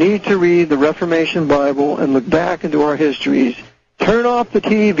 and we need to read the Reformation Bible and look back into our histories. Turn off the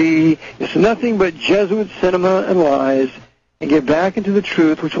TV, it's nothing but Jesuit cinema and lies, and get back into the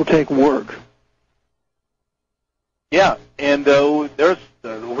truth, which will take work. Yeah, and there's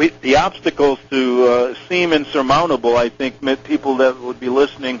the obstacles to seem insurmountable. I think people that would be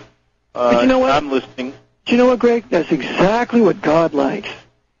listening, but you know what? I'm listening. Do you know what, Greg? That's exactly what God likes.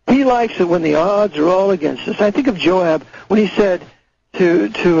 He likes it when the odds are all against us. I think of Joab when he said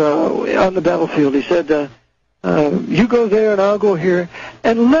on the battlefield, he said, you go there and I'll go here,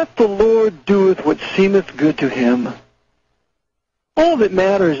 and let the Lord doeth what seemeth good to him. All that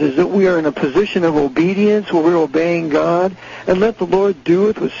matters is that we are in a position of obedience where we're obeying God, and let the Lord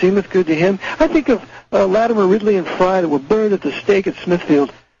doeth what seemeth good to him. I think of Latimer, Ridley, and Fry that were burned at the stake at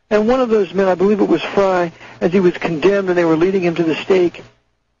Smithfield. And one of those men, I believe it was Fry, as he was condemned and they were leading him to the stake,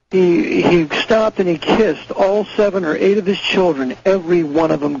 he stopped and he kissed all 7 or 8 of his children, every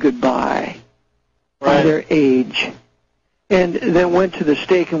one of them goodbye, by their age, and then went to the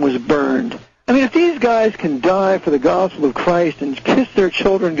stake and was burned. I mean, if these guys can die for the gospel of Christ and kiss their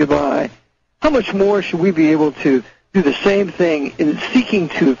children goodbye, how much more should we be able to do the same thing in seeking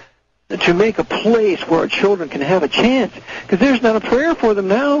to make a place where our children can have a chance? Because there's not a prayer for them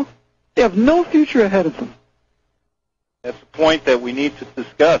now. They have no future ahead of them. That's the point that we need to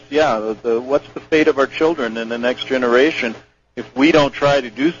discuss. Yeah, what's the fate of our children in the next generation if we don't try to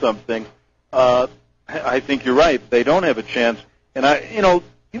do something? I think you're right. They don't have a chance. And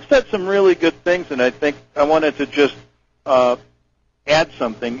you've said some really good things, and I think I wanted to just add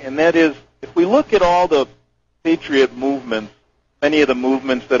something, and that is, if we look at all the patriot movements, many of the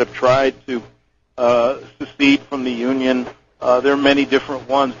movements that have tried to secede from the Union, there are many different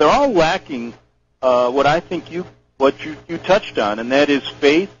ones. They're all lacking what I think you touched on, and that is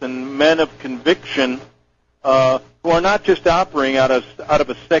faith and men of conviction who are not just operating out of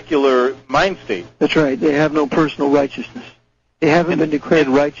a secular mind state. That's right. They have no personal righteousness. They haven't been declared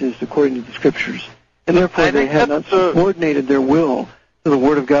righteous according to the Scriptures. And therefore they have not subordinated their will to the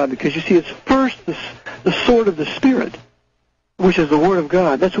Word of God, because you see, it's first the sword of the Spirit, which is the Word of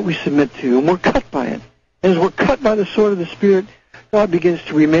God. That's what we submit to, and we're cut by it. And as we're cut by the sword of the Spirit, God begins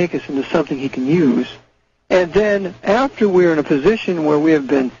to remake us into something He can use. And then after we're in a position where we have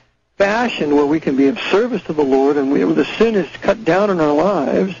been fashioned, where we can be of service to the Lord, and where the sin is cut down in our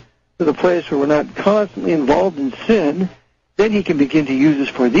lives to the place where we're not constantly involved in sin, then He can begin to use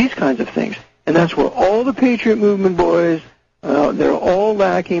us for these kinds of things. And that's where all the Patriot Movement boys, they're all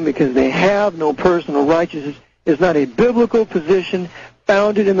lacking, because they have no personal righteousness. It's not a biblical position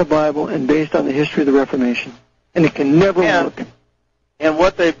founded in the Bible and based on the history of the Reformation. And it can never work. And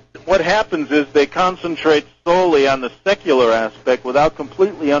what happens is they concentrate solely on the secular aspect without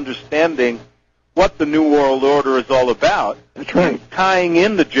completely understanding what the New World Order is all about. That's right. Tying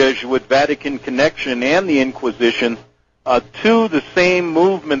in the Jesuit Vatican connection and the Inquisition to the same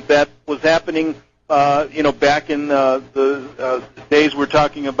movement that was happening, back in the days we're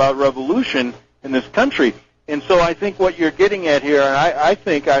talking about revolution in this country. And so I think what you're getting at here, and I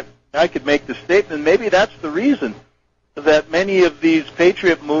think I could make the statement, maybe that's the reason that many of these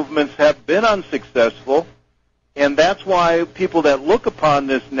patriot movements have been unsuccessful, and that's why people that look upon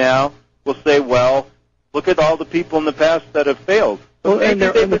this now will say, well, look at all the people in the past that have failed. Well, and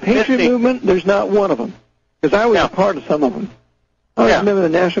the Patriot movement, there's not one of them, because I was a part of some of them. I remember the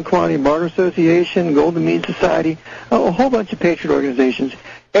National Quantity and Barter Association, Golden Mean Society, a whole bunch of patriot organizations.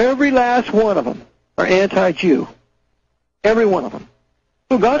 Every last one of them are anti-Jew. Every one of them.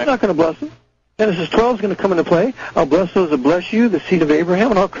 So God's not going to bless them. Genesis 12 is going to come into play. I'll bless those that bless you, the seed of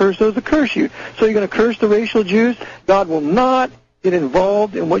Abraham, and I'll curse those that curse you. So you're going to curse the racial Jews. God will not get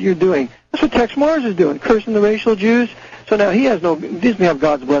involved in what you're doing. That's what Tex Mars is doing, cursing the racial Jews. So now he doesn't have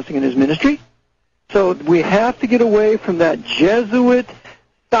God's blessing in his ministry. So we have to get away from that Jesuit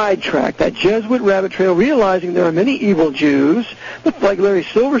sidetrack, that Jesuit rabbit trail, realizing there are many evil Jews, like Larry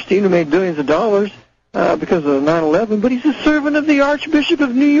Silverstein, who made billions of dollars because of 9/11, but he's a servant of the Archbishop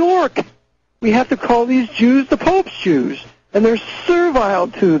of New York. We have to call these Jews the Pope's Jews, and they're servile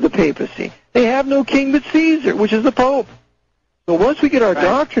to the papacy. They have no king but Caesar, which is the Pope. So once we get our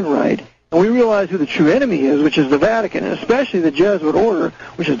doctrine right, and we realize who the true enemy is, which is the Vatican, and especially the Jesuit order,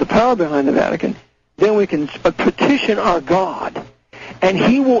 which is the power behind the Vatican, then we can petition our God, and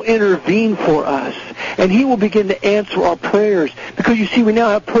He will intervene for us, and He will begin to answer our prayers, because you see, we now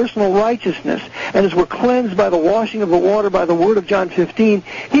have personal righteousness, and as we're cleansed by the washing of the water by the word of John 15,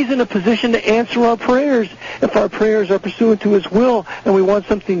 He's in a position to answer our prayers if our prayers are pursuant to His will, and we want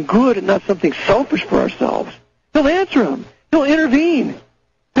something good and not something selfish for ourselves. He'll answer them. He'll intervene.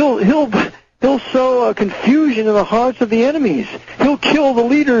 He'll sow confusion in the hearts of the enemies. He'll kill the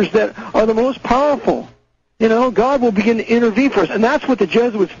leaders that are the most powerful. God will begin to intervene for us. And that's what the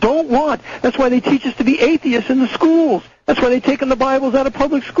Jesuits don't want. That's why they teach us to be atheists in the schools. That's why they've taken the Bibles out of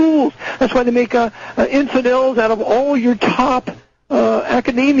public schools. That's why they make infidels out of all your top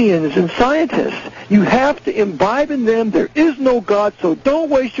academians and scientists. You have to imbibe in them there is no God, so don't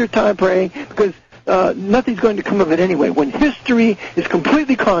waste your time praying, because nothing's going to come of it anyway, when history is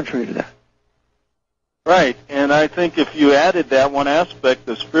completely contrary to that. Right, and I think if you added that one aspect,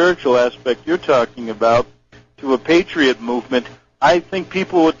 the spiritual aspect you're talking about, to a patriot movement, I think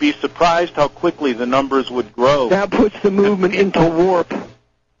people would be surprised how quickly the numbers would grow. That puts the movement into warp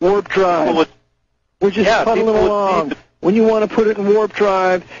drive. We're just puddling along. When you want to put it in warp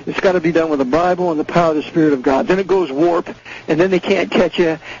drive, it's got to be done with the Bible and the power of the Spirit of God. Then it goes warp, and then they can't catch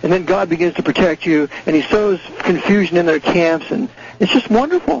you, and then God begins to protect you, and He sows confusion in their camps, and it's just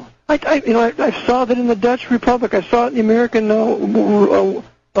wonderful. I saw that in the Dutch Republic. I saw it in the American War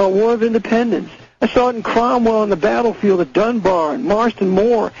of Independence. I saw it in Cromwell on the battlefield at Dunbar and Marston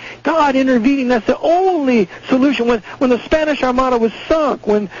Moor. God intervening, that's the only solution. When the Spanish Armada was sunk,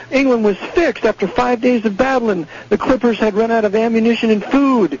 when England was fixed after 5 days of battle and the Clippers had run out of ammunition and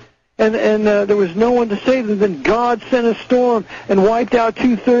food, and there was no one to save them, then God sent a storm and wiped out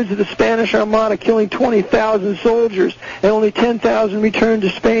 2/3 of the Spanish Armada, killing 20,000 soldiers, and only 10,000 returned to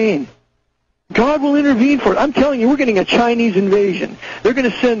Spain. God will intervene for it. I'm telling you, we're getting a Chinese invasion. They're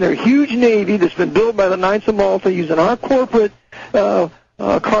going to send their huge navy that's been built by the Knights of Malta using our corporate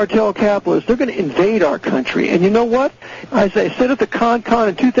cartel capitalists. They're going to invade our country. And you know what? As I said at the Con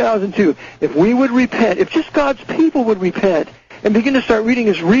in 2002, if we would repent, if just God's people would repent and begin to start reading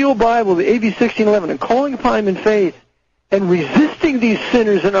His real Bible, the AB 1611, and calling upon Him in faith, and resisting these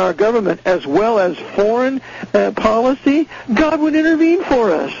sinners in our government as well as foreign policy, God would intervene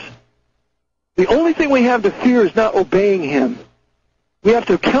for us. The only thing we have to fear is not obeying Him. We have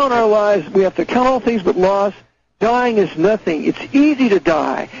to count our lives, we have to count all things but loss, Dying is nothing. It's easy to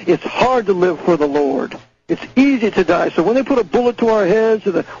die. It's hard to live for the Lord. It's easy to die. So when they put a bullet to our heads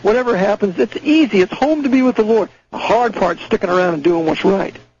or whatever happens, it's easy. It's home to be with the Lord. The hard part's sticking around and doing what's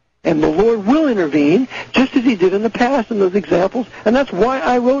right. And the Lord will intervene, just as he did in the past in those examples. And that's why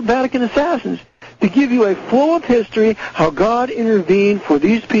I wrote Vatican Assassins, to give you a flow of history, how God intervened for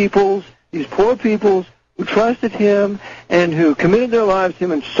these peoples, these poor peoples who trusted him and who committed their lives to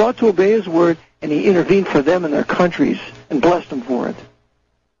him and sought to obey his word, and he intervened for them and their countries and blessed them for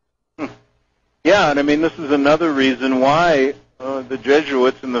it. Yeah, and I mean, this is another reason why the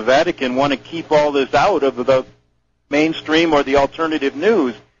Jesuits and the Vatican want to keep all this out of the mainstream or the alternative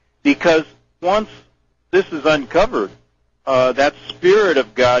news, because once this is uncovered, that Spirit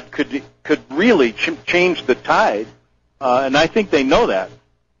of God could really change the tide, and I think they know that.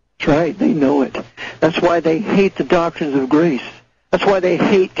 That's right, they know it. That's why they hate the doctrines of grace. That's why they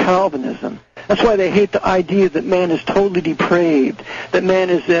hate Calvinism. That's why they hate the idea that man is totally depraved, that man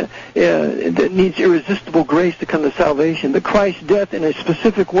is that needs irresistible grace to come to salvation, that Christ's death in a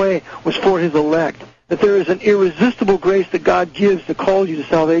specific way was for his elect, that there is an irresistible grace that God gives that calls you to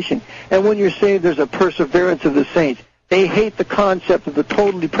salvation. And when you're saved, there's a perseverance of the saints. They hate the concept of the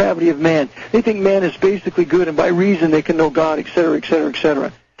total depravity of man. They think man is basically good, and by reason they can know God, etc., etc.,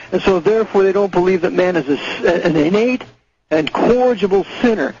 etc. And so therefore they don't believe that man is an innate and corrigible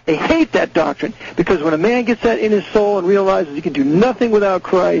sinner. They hate that doctrine, because when a man gets that in his soul and realizes he can do nothing without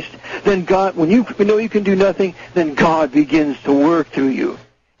Christ, then God, when you know you can do nothing, then God begins to work through you.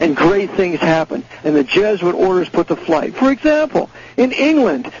 And great things happen, and the Jesuit orders put to flight. For example, in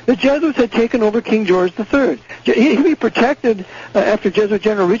England, the Jesuits had taken over King George III. He protected, after Jesuit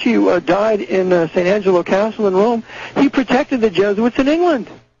General Ricci died in St. Angelo Castle in Rome, he protected the Jesuits in England.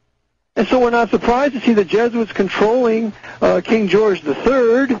 And so we're not surprised to see the Jesuits controlling King George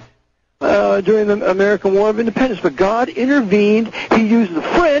III during the American War of Independence. But God intervened. He used the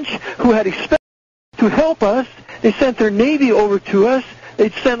French, who had expected to help us. They sent their navy over to us. They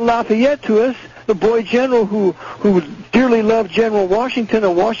sent Lafayette to us, the boy general who dearly loved General Washington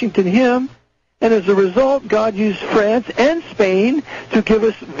and Washington him. And as a result, God used France and Spain to give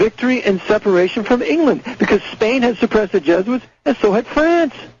us victory and separation from England, because Spain had suppressed the Jesuits, and so had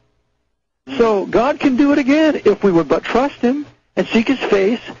France. So God can do it again if we would but trust him and seek his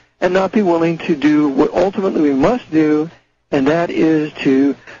face and not be willing to do what ultimately we must do, and that is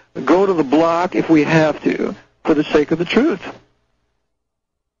to go to the block if we have to for the sake of the truth.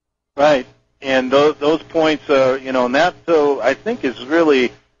 Right, and those points, and that, I think, is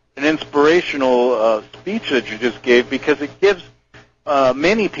really an inspirational speech that you just gave, because it gives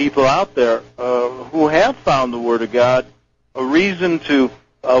many people out there who have found the Word of God a reason to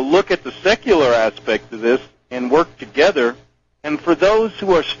look at the secular aspect of this and work together. And for those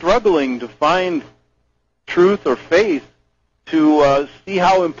who are struggling to find truth or faith, to see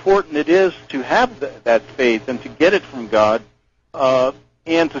how important it is to have that faith and to get it from God,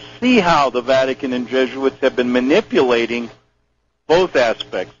 and to see how the Vatican and Jesuits have been manipulating both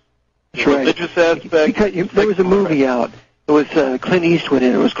aspects. The religious aspect. Because there was a movie out. It was Clint Eastwood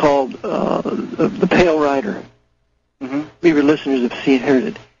in it. It was called The Pale Rider. Mm-hmm. Maybe your listeners have heard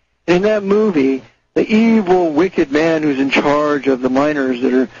it. And in that movie, the evil, wicked man who's in charge of the miners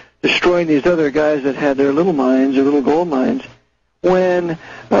that are destroying these other guys that had their little mines, their little gold mines, when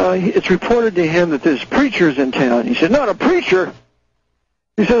it's reported to him that there's preachers in town. He said, "Not a preacher."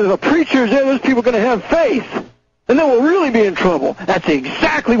 He says, "If a preacher's there, those people are going to have faith, and then we'll really be in trouble." That's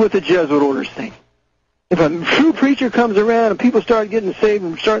exactly what the Jesuit orders think. If a true preacher comes around and people start getting saved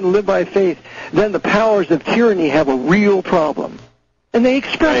and starting to live by faith, then the powers of tyranny have a real problem. And they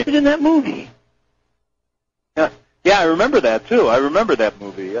expressed it in that movie. Yeah, I remember that, too. I remember that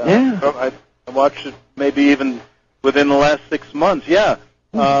movie. Yeah. I watched it maybe even within the last 6 months. Yeah.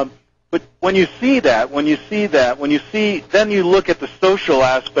 But when you see that, then you look at the social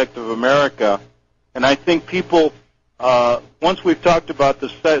aspect of America, and I think people, once we've talked about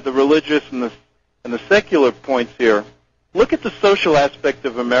the religious and the secular points here, look at the social aspect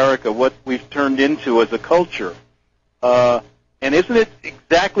of America, what we've turned into as a culture. And isn't it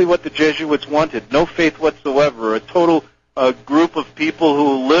exactly what the Jesuits wanted? No faith whatsoever, a total group of people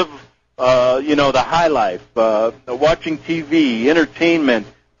who live, the high life, watching TV, entertainment,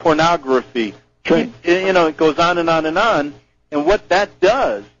 pornography. Right. It goes on and on and on. And what that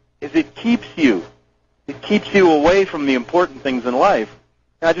does is it keeps you away from the important things in life.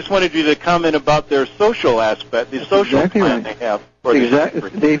 And I just wanted you to comment about their social aspect, the social plan they have. Exactly.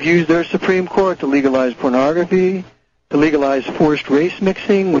 They've used their Supreme Court to legalize pornography, to legalize forced race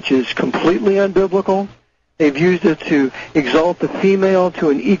mixing, which is completely unbiblical. They've used it to exalt the female to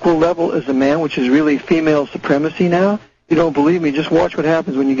an equal level as a man, which is really female supremacy now. You don't believe me? Just watch what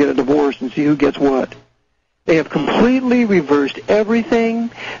happens when you get a divorce and see who gets what. They have completely reversed everything.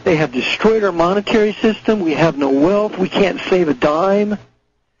 They have destroyed our monetary system. We have no wealth. We can't save a dime.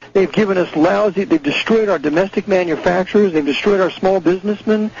 They've given us they've destroyed our domestic manufacturers. They've destroyed our small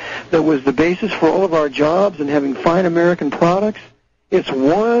businessmen that was the basis for all of our jobs and having fine American products. It's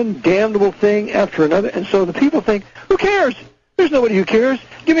one damnable thing after another. And so the people think, who cares? There's nobody who cares.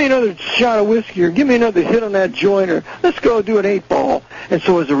 Give me another shot of whiskey, or give me another hit on that joint, or let's go do an 8-ball. And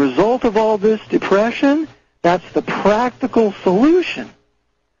so as a result of all this depression, that's the practical solution.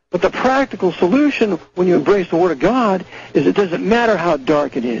 But the practical solution, when you embrace the Word of God, is it doesn't matter how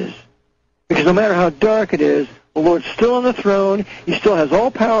dark it is. Because no matter how dark it is, the Lord's still on the throne. He still has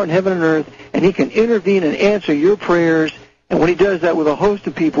all power in heaven and earth, and He can intervene and answer your prayers. And when He does that with a host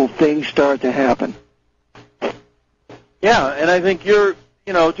of people, things start to happen. Yeah, and I think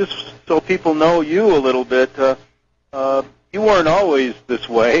just so people know you a little bit, you weren't always this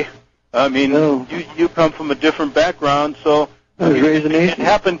way. I mean, no. You come from a different background, so I was raised in it can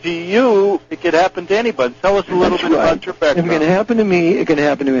happen to you, it could happen to anybody. Tell us a little bit about your background. If it can happen to me, it can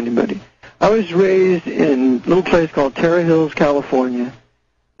happen to anybody. I was raised in a little place called Terre Hills, California.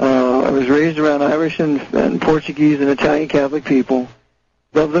 I was raised around Irish and Portuguese and Italian Catholic people.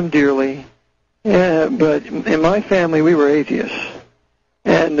 Loved them dearly. Yeah, but in my family, we were atheists.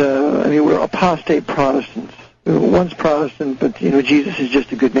 And, we were apostate Protestants. We were once Protestant, but, Jesus is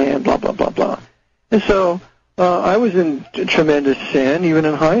just a good man, blah, blah, blah, blah. And so I was in tremendous sin, even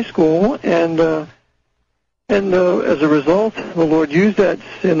in high school, and as a result, the Lord used that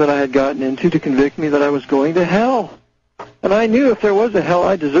sin that I had gotten into to convict me that I was going to hell. And I knew if there was a hell,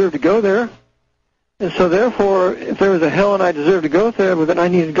 I deserved to go there. And so therefore, if there was a hell and I deserved to go there, well, then I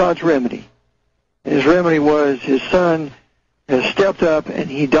needed God's remedy. And His remedy was His Son has stepped up, and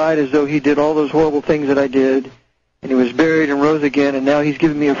He died as though He did all those horrible things that I did, and He was buried and rose again, and now He's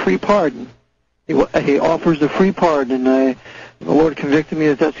given me a free pardon. He offers a free pardon, and the Lord convicted me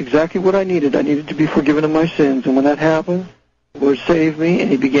that that's exactly what I needed. I needed to be forgiven of my sins, and when that happened, the Lord saved me, and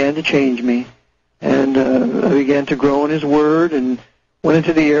He began to change me. And I began to grow in His Word, and went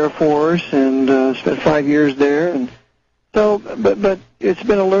into the Air Force, and spent 5 years there. And so, but it's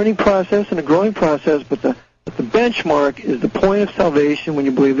been a learning process and a growing process, but the benchmark is the point of salvation when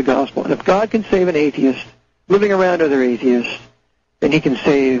you believe the gospel. And if God can save an atheist living around other atheists, then He can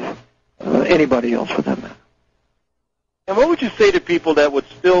save anybody else for that matter. And what would you say to people that would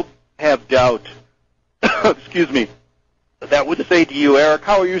still have doubt, excuse me, that would say to you, Eric,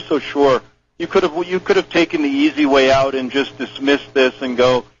 how are you so sure? You could have taken the easy way out and just dismissed this and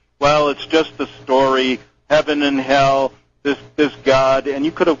go, well, it's just a story, heaven and hell, this God, and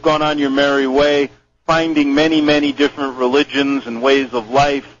you could have gone on your merry way, finding many, many different religions and ways of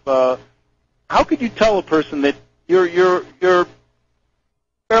life. How could you tell a person that you're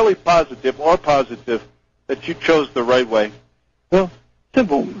fairly positive that you chose the right way? Well,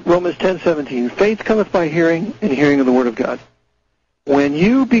 simple. Romans 10:17. Faith cometh by hearing, and hearing of the Word of God. When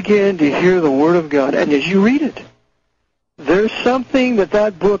you begin to hear the Word of God, and as you read it, there's something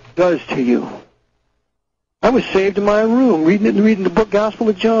that book does to you. I was saved in my room, reading the book Gospel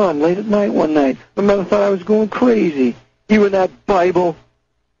of John late at night one night. My mother thought I was going crazy. You in that Bible.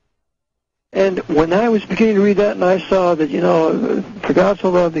 And when I was beginning to read that, and I saw that, for God so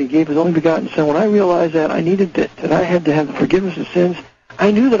loved that He gave His only begotten Son, when I realized that I needed that I had to have the forgiveness of sins,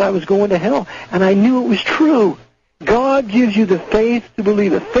 I knew that I was going to hell, and I knew it was true. God gives you the faith to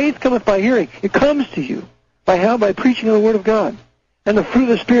believe. The faith cometh by hearing. It comes to you. By how? By preaching of the Word of God. And the fruit of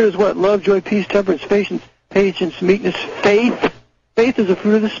the Spirit is what? Love, joy, peace, temperance, patience, meekness, faith. Faith is a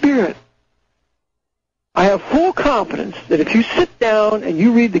fruit of the Spirit. I have full confidence that if you sit down and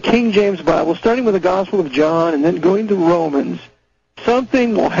you read the King James Bible, starting with the Gospel of John and then going to Romans,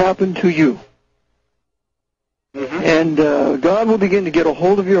 something will happen to you. Mm-hmm. And God will begin to get a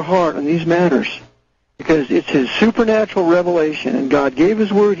hold of your heart on these matters, because it's His supernatural revelation, and God gave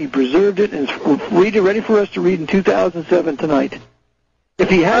His Word, He preserved it, and it's ready for us to read in 2007 tonight. If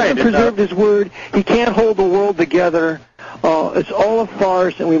He hasn't preserved His Word, He can't hold the world together. It's all a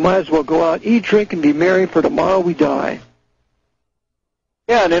farce, and we might as well go out, eat, drink, and be merry, for tomorrow we die.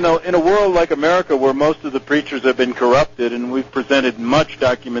 Yeah, and in a world like America where most of the preachers have been corrupted, and we've presented much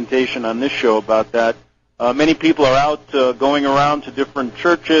documentation on this show about that, many people are out going around to different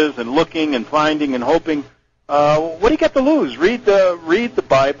churches and looking and finding and hoping. What do you got to lose? Read the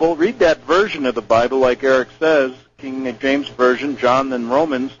Bible. Read that version of the Bible, like Eric says, King James Version, John, then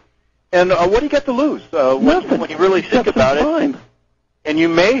Romans. And what do you got to lose? Nothing. When you really think about it, and you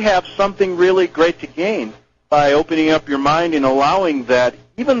may have something really great to gain. by opening up your mind and allowing that,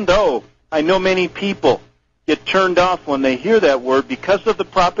 even though I know many people get turned off when they hear that word because of the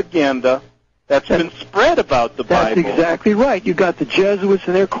propaganda that's been spread about the Bible. That's exactly right. You got the Jesuits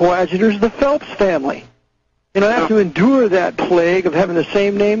and their coadjutors, the Phelps family. You know, I have to endure that plague of having the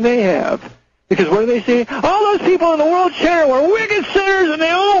same name they have. Because what do they say? All those people in the World Channel were wicked sinners, and they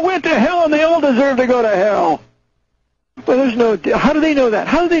all went to hell, and they all deserve to go to hell. Well, there's no. How do they know that?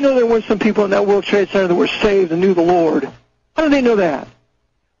 How do they know there were some people in that World Trade Center that were saved and knew the Lord? How do they know that?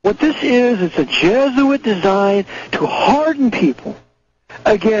 What this is, it's a Jesuit design to harden people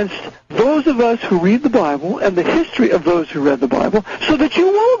against those of us who read the Bible and the history of those who read the Bible, so that you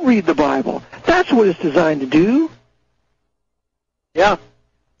won't read the Bible. That's what it's designed to do. Yeah.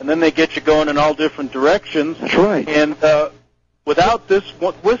 And then they get you going in all different directions. That's right. And without this,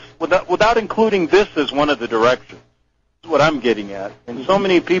 without including this as one of the directions, is what I'm getting at. And so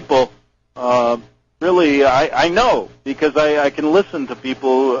many people, really, I know, because I can listen to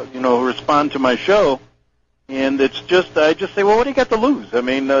people, who respond to my show, and it's just, I just say, well, what do you got to lose? I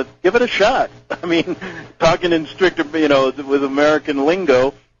mean, give it a shot. I mean, talking in stricter, with American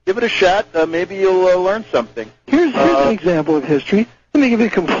lingo, give it a shot. Maybe you'll learn something. Here's an example of history. Let me give you a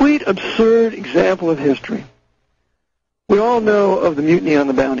complete absurd example of history. We all know of the mutiny on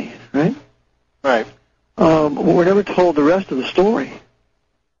the Bounty, right? Right. We're never told the rest of the story.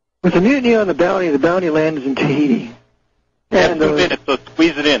 With the mutiny on the Bounty lands in Tahiti. And 2 minutes, so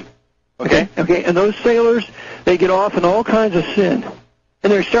squeeze it in. Okay? Okay, and those sailors, they get off in all kinds of sin.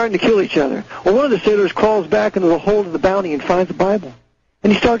 And they're starting to kill each other. Well, one of the sailors crawls back into the hold of the Bounty and finds the Bible.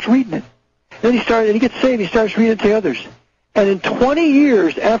 And he starts reading it. Then he gets saved, he starts reading it to others. And in 20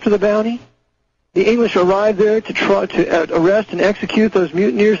 years after the Bounty, the English arrived there to try to arrest and execute those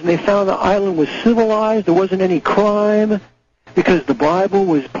mutineers, and they found the island was civilized. There wasn't any crime because the Bible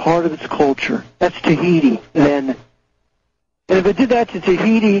was part of its culture. That's Tahiti then. And if it did that to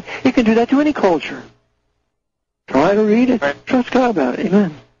Tahiti, it can do that to any culture. Try to read it. Right. Trust God about it.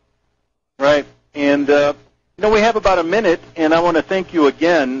 Amen. Right. And, we have about a minute, and I want to thank you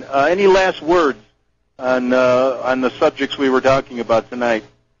again. Any last words on the subjects we were talking about tonight?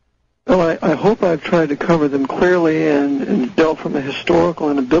 Well, I hope I've tried to cover them clearly and dealt from a historical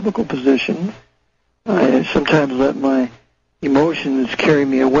and a biblical position. I sometimes let my emotions carry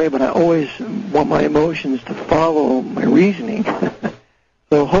me away, but I always want my emotions to follow my reasoning.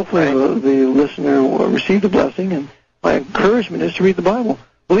 So hopefully the listener will receive the blessing, and my encouragement is to read the Bible.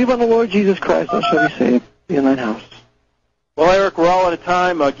 Believe on the Lord Jesus Christ, and shall be saved. Be in thine house. Well, Eric, we're all out of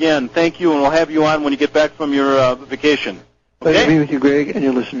time. Again, thank you, and we'll have you on when you get back from your vacation. Okay? Pleasure to be with you, Greg, and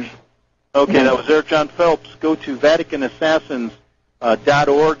your listeners. Okay, that was Eric Jon Phelps. Go to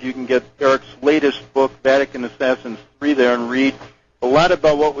VaticanAssassins.org. You can get Eric's latest book, Vatican Assassins 3, there, and read a lot more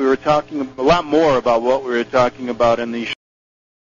about what we were talking about in these